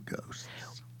 female ghosts.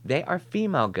 They are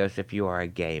female ghosts if you are a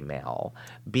gay male,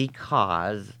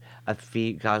 because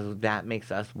because that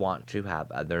makes us want to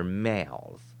have other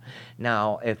males.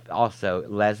 Now, if also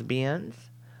lesbians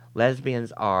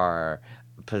are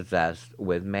possessed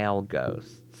with male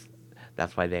ghosts.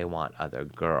 That's why they want other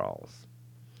girls.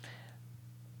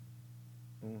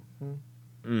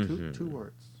 Two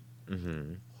words.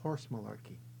 Horse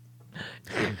malarkey.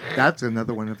 That's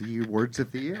another one of the words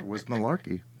of the year was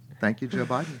malarkey. Thank you, Joe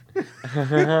Biden.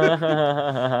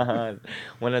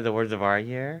 One of the words of our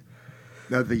year?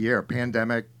 No, the year.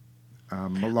 Pandemic,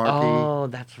 malarkey. Oh,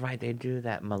 that's right. They do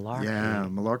that. Malarkey. Yeah,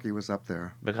 malarkey was up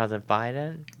there. Because of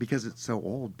Biden? Because it's so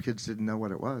old. Kids didn't know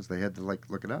what it was. They had to,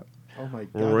 look it up. Oh, my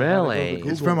God. Really?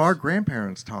 It's from our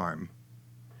grandparents' time.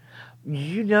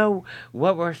 You know,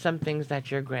 what were some things that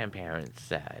your grandparents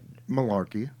said?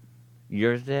 Malarkey.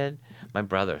 Yours did? My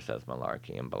brother says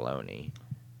malarkey and baloney.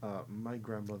 My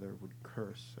grandmother would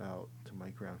curse out to my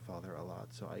grandfather a lot,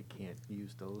 so I can't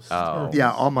use those. Oh. terms.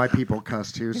 Yeah, all my people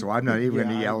cuss too, so I'm not even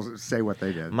going Yeah, to say what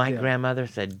they did. My grandmother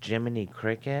said Jiminy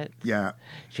Cricket. Yeah,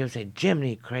 She would say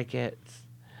Jiminy Crickets.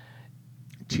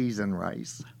 cheese and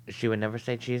rice. She would never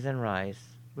say cheese and rice.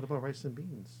 What about rice and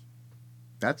beans?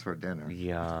 That's for dinner.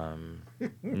 Yum.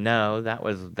 No, that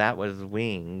was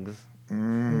wings.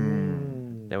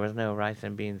 There was no rice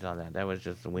and beans on that. That was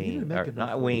just wings. didn't make Or, enough not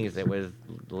of wings, those. it was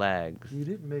legs. You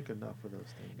didn't make enough of those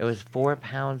things. It was 4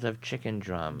 pounds of chicken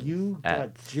drums. You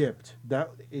got gypped.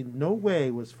 That in no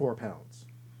way was 4 pounds.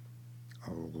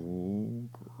 Oh,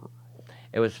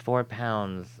 It was 4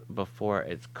 pounds before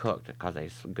it's cooked because they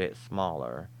get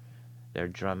smaller. They're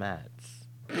drumettes.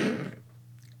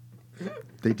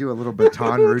 they do a little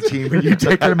baton routine when you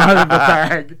take them out of the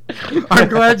bag. I'm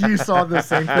glad you saw the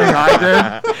same thing I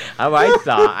did. Oh,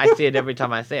 I see it every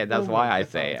time I say it. That's why I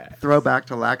say it. Throwback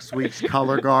to last week's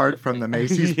color guard from the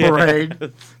Macy's parade.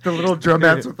 The little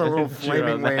drumettes with the little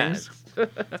flaming wings. The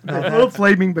little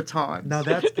flaming baton. Now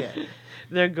that's gay.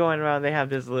 They're going around. They have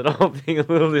this little thing, a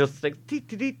little stick.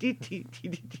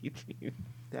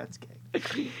 That's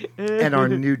gay. And our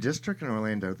new district in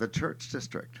Orlando, the church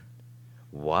district.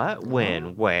 What?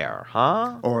 When? Where?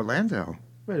 Huh? Orlando.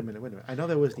 Wait a minute. I know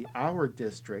there was the Hour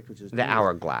District, which is The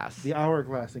Hourglass. The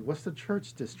Hourglass thing. What's the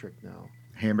church district now?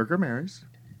 Hamburger Mary's,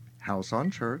 House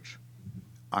on Church,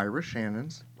 Irish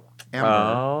Shannon's, Ember,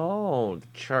 Oh,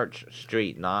 Church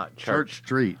Street, not Church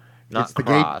Street. Not it's the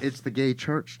Cross. gay. It's the gay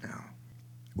church now.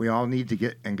 We all need to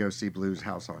get and go see Blue's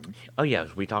House on. Oh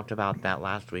yes, we talked about that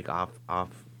last week off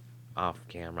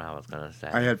camera. I was gonna say.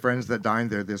 I had friends that dined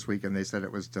there this week, and they said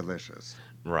it was delicious.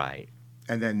 Right.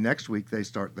 And then next week they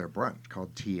start their brunch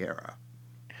called Tierra.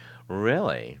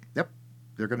 Really? Yep,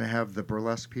 they're going to have the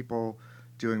burlesque people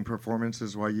doing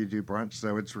performances while you do brunch.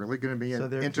 So it's really going to be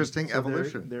an interesting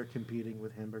evolution. They're competing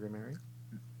with Hamburger Mary.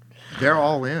 They're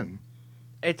all in.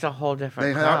 It's a whole different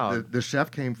They crowd. have the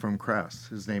chef came from Crest.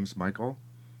 His name's Michael.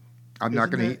 I'm not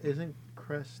going to eat. Isn't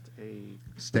Crest a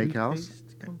Steakhouse?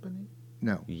 toothpaste company?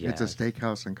 No, Yes. it's a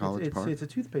steakhouse in College Park. It's a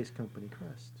toothpaste company,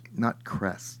 Crest. Not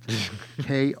Crest.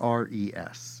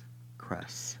 K-R-E-S.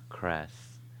 Crest. Crest.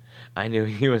 I knew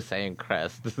he was saying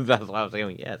crest. That's why I was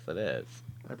saying yes, it is.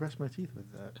 I brushed my teeth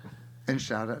with that. And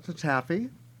shout out to Taffy.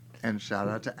 And shout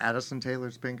out to Addison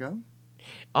Taylor's Bingo.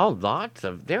 Oh, lots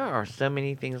of. There are so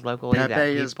many things locally that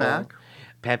Pepe people. is back.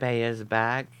 Pepe is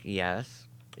back. Yes,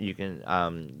 you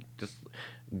can just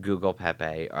Google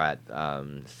Pepe or at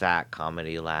SAC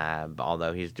Comedy Lab.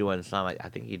 Although he's doing some, I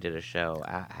think he did a show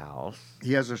at House.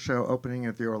 He has a show opening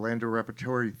at the Orlando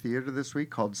Repertory Theater this week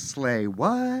called Slay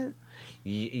What?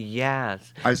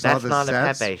 Yes, I saw that's the not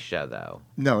sets. a Pepe show though.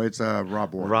 No, it's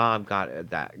Rob Ward. Rob got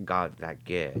that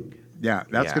gig. Yeah,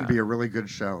 that's Yeah. going to be a really good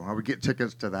show. I would get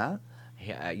tickets to that.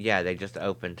 Yeah, they just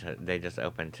opened.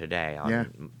 Today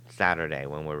on Saturday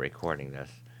when we're recording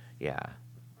this. Yeah.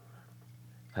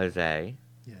 Jose,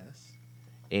 Yes.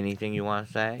 anything you want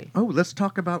to say? Oh, let's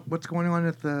talk about what's going on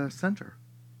at the center.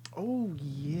 Oh,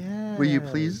 yeah. Will you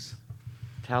please?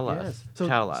 Tell us. Yes.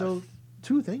 Tell us. So,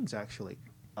 two things, actually.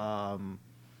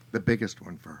 The biggest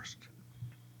one first.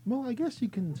 Well, I guess you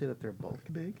can say that they're both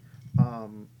big.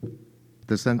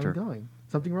 The center. I'm going.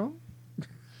 Something wrong?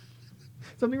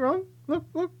 Something wrong? Look.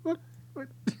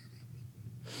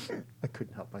 I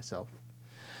couldn't help myself.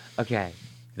 Okay,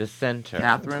 the center.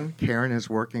 Catherine, Karen is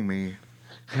working me.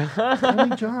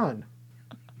 Only John.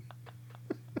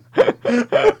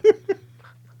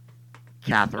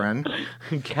 Catherine,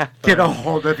 Catherine. get a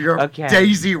hold of your Okay.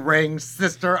 daisy ring,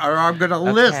 sister, or I'm going to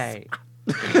lisp.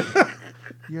 Okay.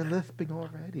 You're lisping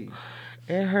already.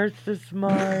 It hurts to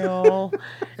smile.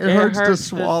 It hurts to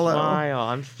swallow. smile.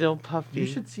 I'm still puffy. You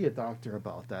should see a doctor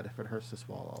about that if it hurts to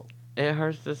swallow. It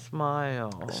hurts to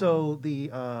smile. So the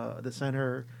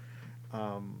center,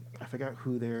 I forgot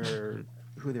who they're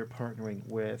partnering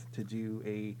with to do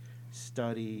a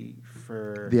study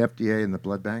for The FDA and the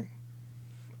blood bank.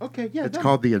 Okay, yeah, It's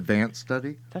called the Advanced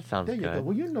Study. That sounds there you go. good.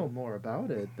 Well, you know more about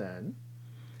it then.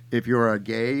 If you're a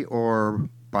gay or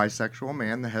bisexual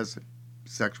man that has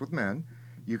sex with men,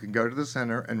 you can go to the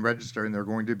center and register, and they're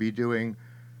going to be doing,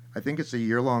 I think it's a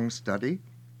year-long study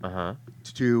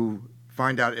to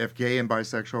find out if gay and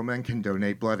bisexual men can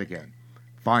donate blood again.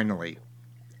 Finally,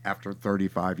 after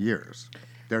 35 years,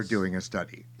 they're doing a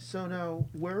study. So now,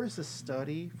 where is the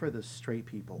study for the straight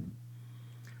people?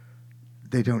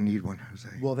 They don't need one, Jose.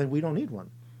 Well, then we don't need one.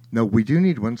 No, we do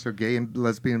need one, so gay and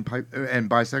lesbian gay and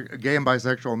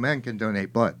bisexual men can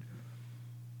donate blood.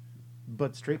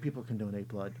 But straight people can donate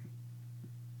blood.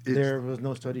 It's- There was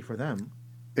no study for them.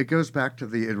 It goes back to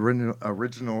the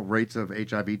original rates of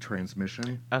HIV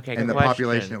transmission Okay, and the question.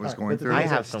 population it was going But the through. thing I is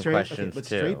have that some straight, questions, but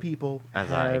too, straight people as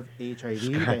I have HIV,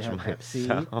 they scratch have Hep C.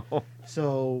 myself.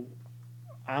 So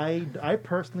I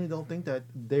personally don't think that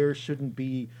there shouldn't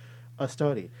be a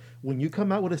study. When you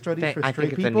come out with a study for I straight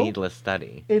think it's people, a needless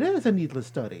study. it is a needless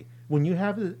study. When you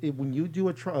have when you do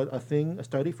a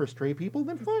study for straight people,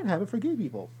 then fine, have it for gay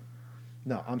people.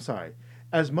 No, I'm sorry.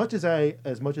 As much as I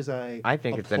I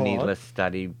think it's a needless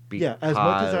study because yeah, as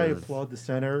much as I applaud the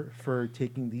center for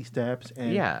taking these steps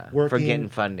and working for getting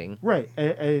funding. right,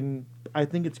 and I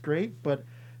think it's great. But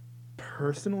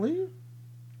personally,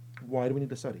 why do we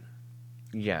need a study?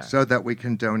 Yeah. So that we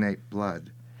can donate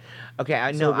blood. Okay,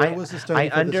 I So know. where was the study I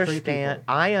for the straight understand.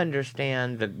 people? I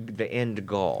understand the end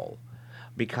goal,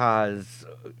 because,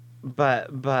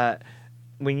 but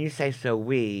when you say so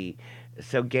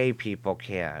gay people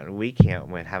can, we can't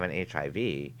with having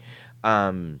HIV,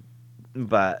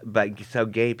 but so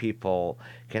gay people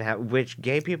can have, which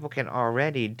gay people can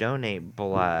already donate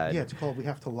blood. Yeah, it's called We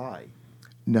Have to Lie.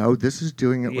 No, this is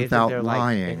doing it without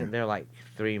lying. Isn't there like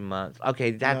 3 months?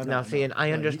 Okay, that's No, now see, and I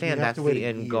you understand have that's to wait the a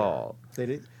end year. goal.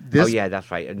 This Oh yeah,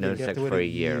 that's right. No you have sex to wait for a a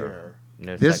year. year.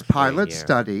 No This sex for a pilot year.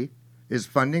 study is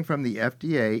funding from the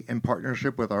FDA in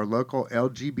partnership with our local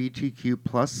LGBTQ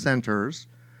plus centers,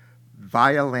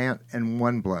 Vialant and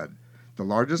OneBlood, the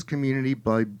largest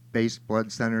community-based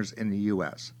blood centers in the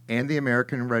U.S., and the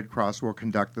American Red Cross will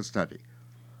conduct the study.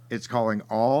 It's calling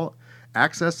all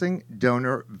Accessing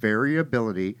Donor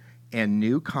Variability and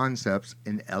New Concepts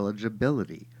in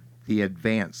Eligibility, the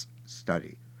Advanced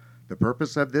Study. The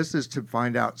purpose of this is to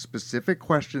find out specific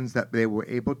questions that they were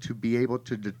able to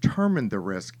determine the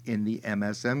risk in the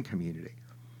MSM community.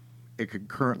 It could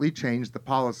currently change the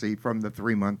policy from the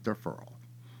 3-month deferral.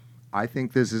 I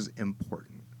think this is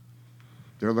important.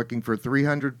 They're looking for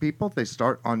 300 people. They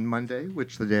start on Monday,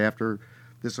 which the day after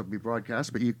this will be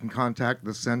broadcast, but you can contact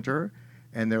the center,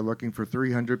 and they're looking for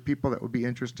 300 people that would be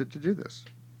interested to do this.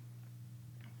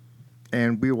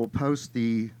 And we will post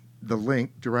the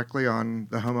link directly on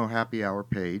the Homo Happy Hour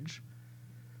page,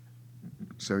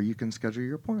 so you can schedule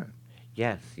your appointment.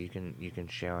 Yes, you can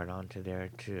share it onto there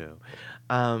too.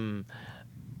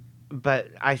 But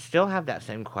I still have that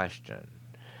same question.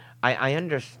 I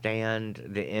understand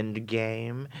the end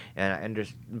game, and I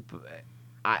understand.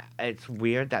 It's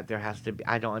weird that there has to be.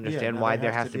 I don't understand now why there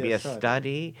there has has to to be be a a study.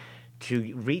 study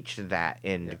to reach that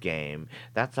end game.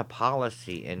 That's a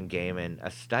policy end game, and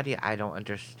a study. I don't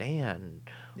understand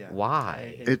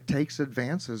why. It takes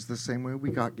advances the same way we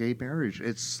got gay marriage.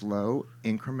 It's slow,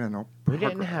 incremental We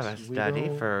progress. didn't have a study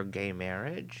for gay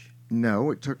marriage. No,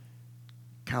 it took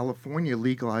California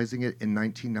legalizing it in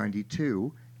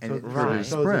 1992, and it Right.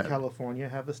 So spread. did California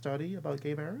have a study about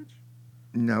gay marriage?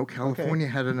 No, California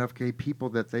had enough gay people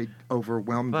that they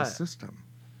overwhelmed the But- system.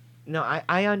 No,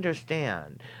 I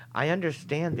understand. I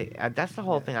understand that's the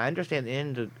whole thing. I understand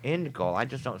the end goal. I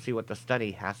just don't see what the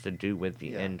study has to do with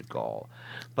the end goal.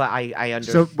 But I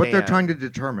understand. So what they're trying to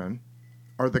determine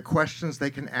are the questions they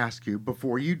can ask you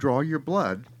before you draw your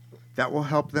blood that will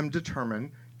help them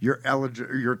determine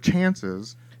your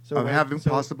chances of having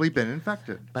possibly been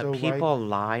infected. But people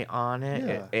lie on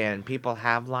it, and people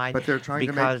have lied. But they're trying to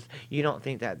make- because you don't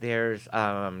think that there's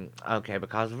okay.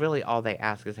 Because really, all they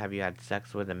ask is, have you had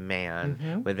sex with a man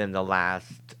Mhm. within the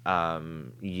last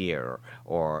year,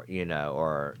 or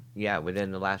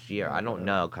within the last year. I don't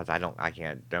know because I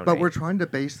can't donate. But we're trying to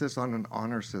base this on an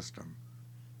honor system.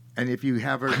 And if you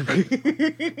have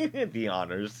the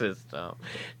honor system.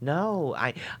 No,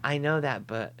 I know that,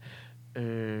 but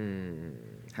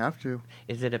have to.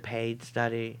 Is it a paid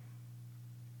study?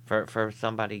 For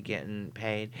somebody getting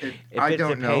paid? If I it's a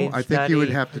don't know. paid I think you would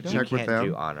study, have to you check with can't them.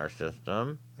 do honor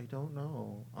system. I don't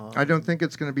know. I don't think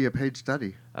it's going to be a paid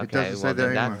study. It Okay, doesn't say well that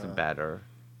then anywhere. that's better.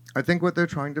 I think what they're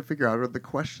trying to figure out are the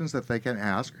questions that they can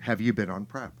ask. Have you been on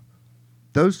prep?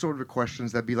 Those sort of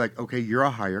questions that be like, okay, you're a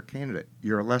higher candidate.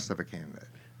 You're less of a candidate.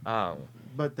 Oh.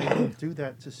 But they don't do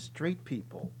that to straight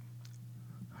people.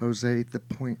 Jose, the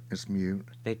point is mute.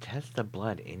 They test the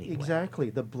blood anyway. Exactly.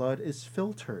 The blood is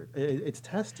filtered. It's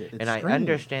tested. It's And I screened.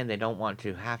 understand they don't want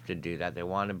to have to do that. They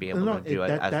want to be able No, to do it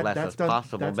as less that's as done,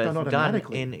 possible, that's but done it's done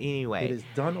automatically. in any way. It is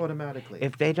done automatically.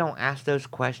 If they don't ask those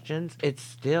questions, it's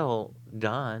still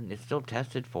done. It's still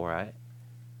tested for it.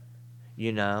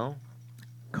 You know?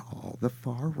 Call the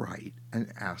far right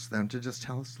and ask them to just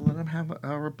tell us to let them have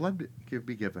our blood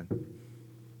be given.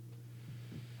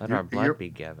 Let You're- our blood you're- be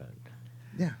given.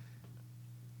 Yeah.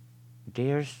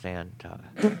 Dear Santa.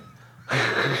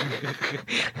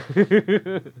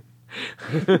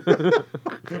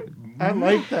 I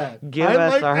like that. Give I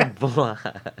us like our that.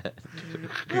 blood.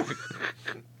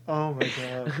 Oh my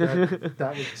god,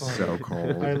 that was fun. So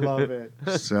cold. I love it.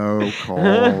 So cold.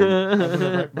 I'm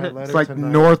gonna write my letter It's like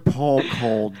tonight. North Pole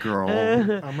cold, girl.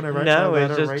 I'm gonna write No, my it's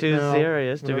letter just right too now.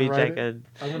 serious I'm to gonna be write it. taken.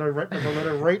 I'm gonna write my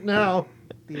letter right now.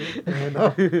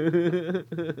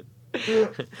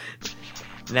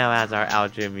 Now, as our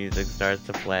outro music starts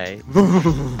to play,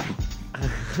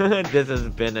 this has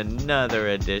been another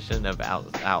edition of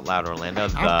Out Loud Orlando,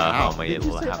 the Ow. homie. Did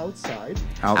you say outside?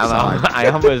 Outside. I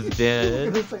almost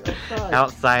did. Did you say outside?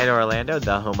 Outside Orlando,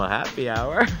 the Homo Happy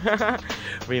Hour.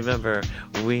 Remember,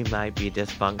 we might be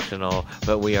dysfunctional,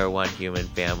 but we are one human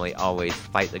family. Always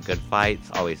fight the good fights.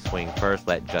 Always swing first.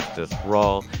 Let justice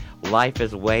roll. Life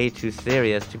is way too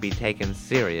serious to be taken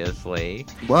seriously.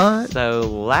 What? So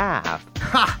laugh,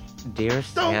 Ha! dear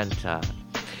Santa.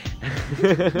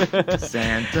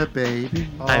 Santa baby.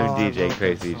 I'm Oh, I DJ love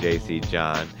Crazy that JC song.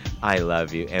 John. I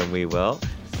love you, and we will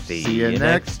see you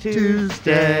next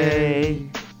Tuesday.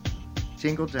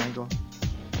 Jingle jangle.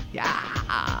 Yes.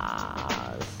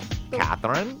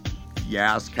 Catherine?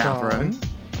 Yes, Catherine.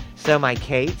 So, my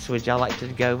Kates, would y'all like to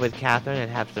go with Catherine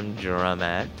and have some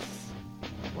drumettes?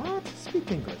 What?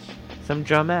 Speak English. Some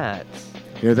drumettes.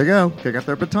 Here they go. Pick up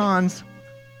their batons.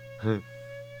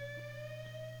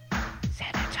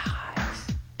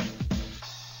 Sanitize.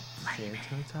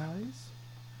 Sanitize?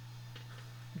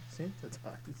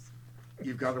 Sanitize.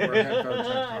 You've got to wear headphones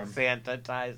next time. Sanitize.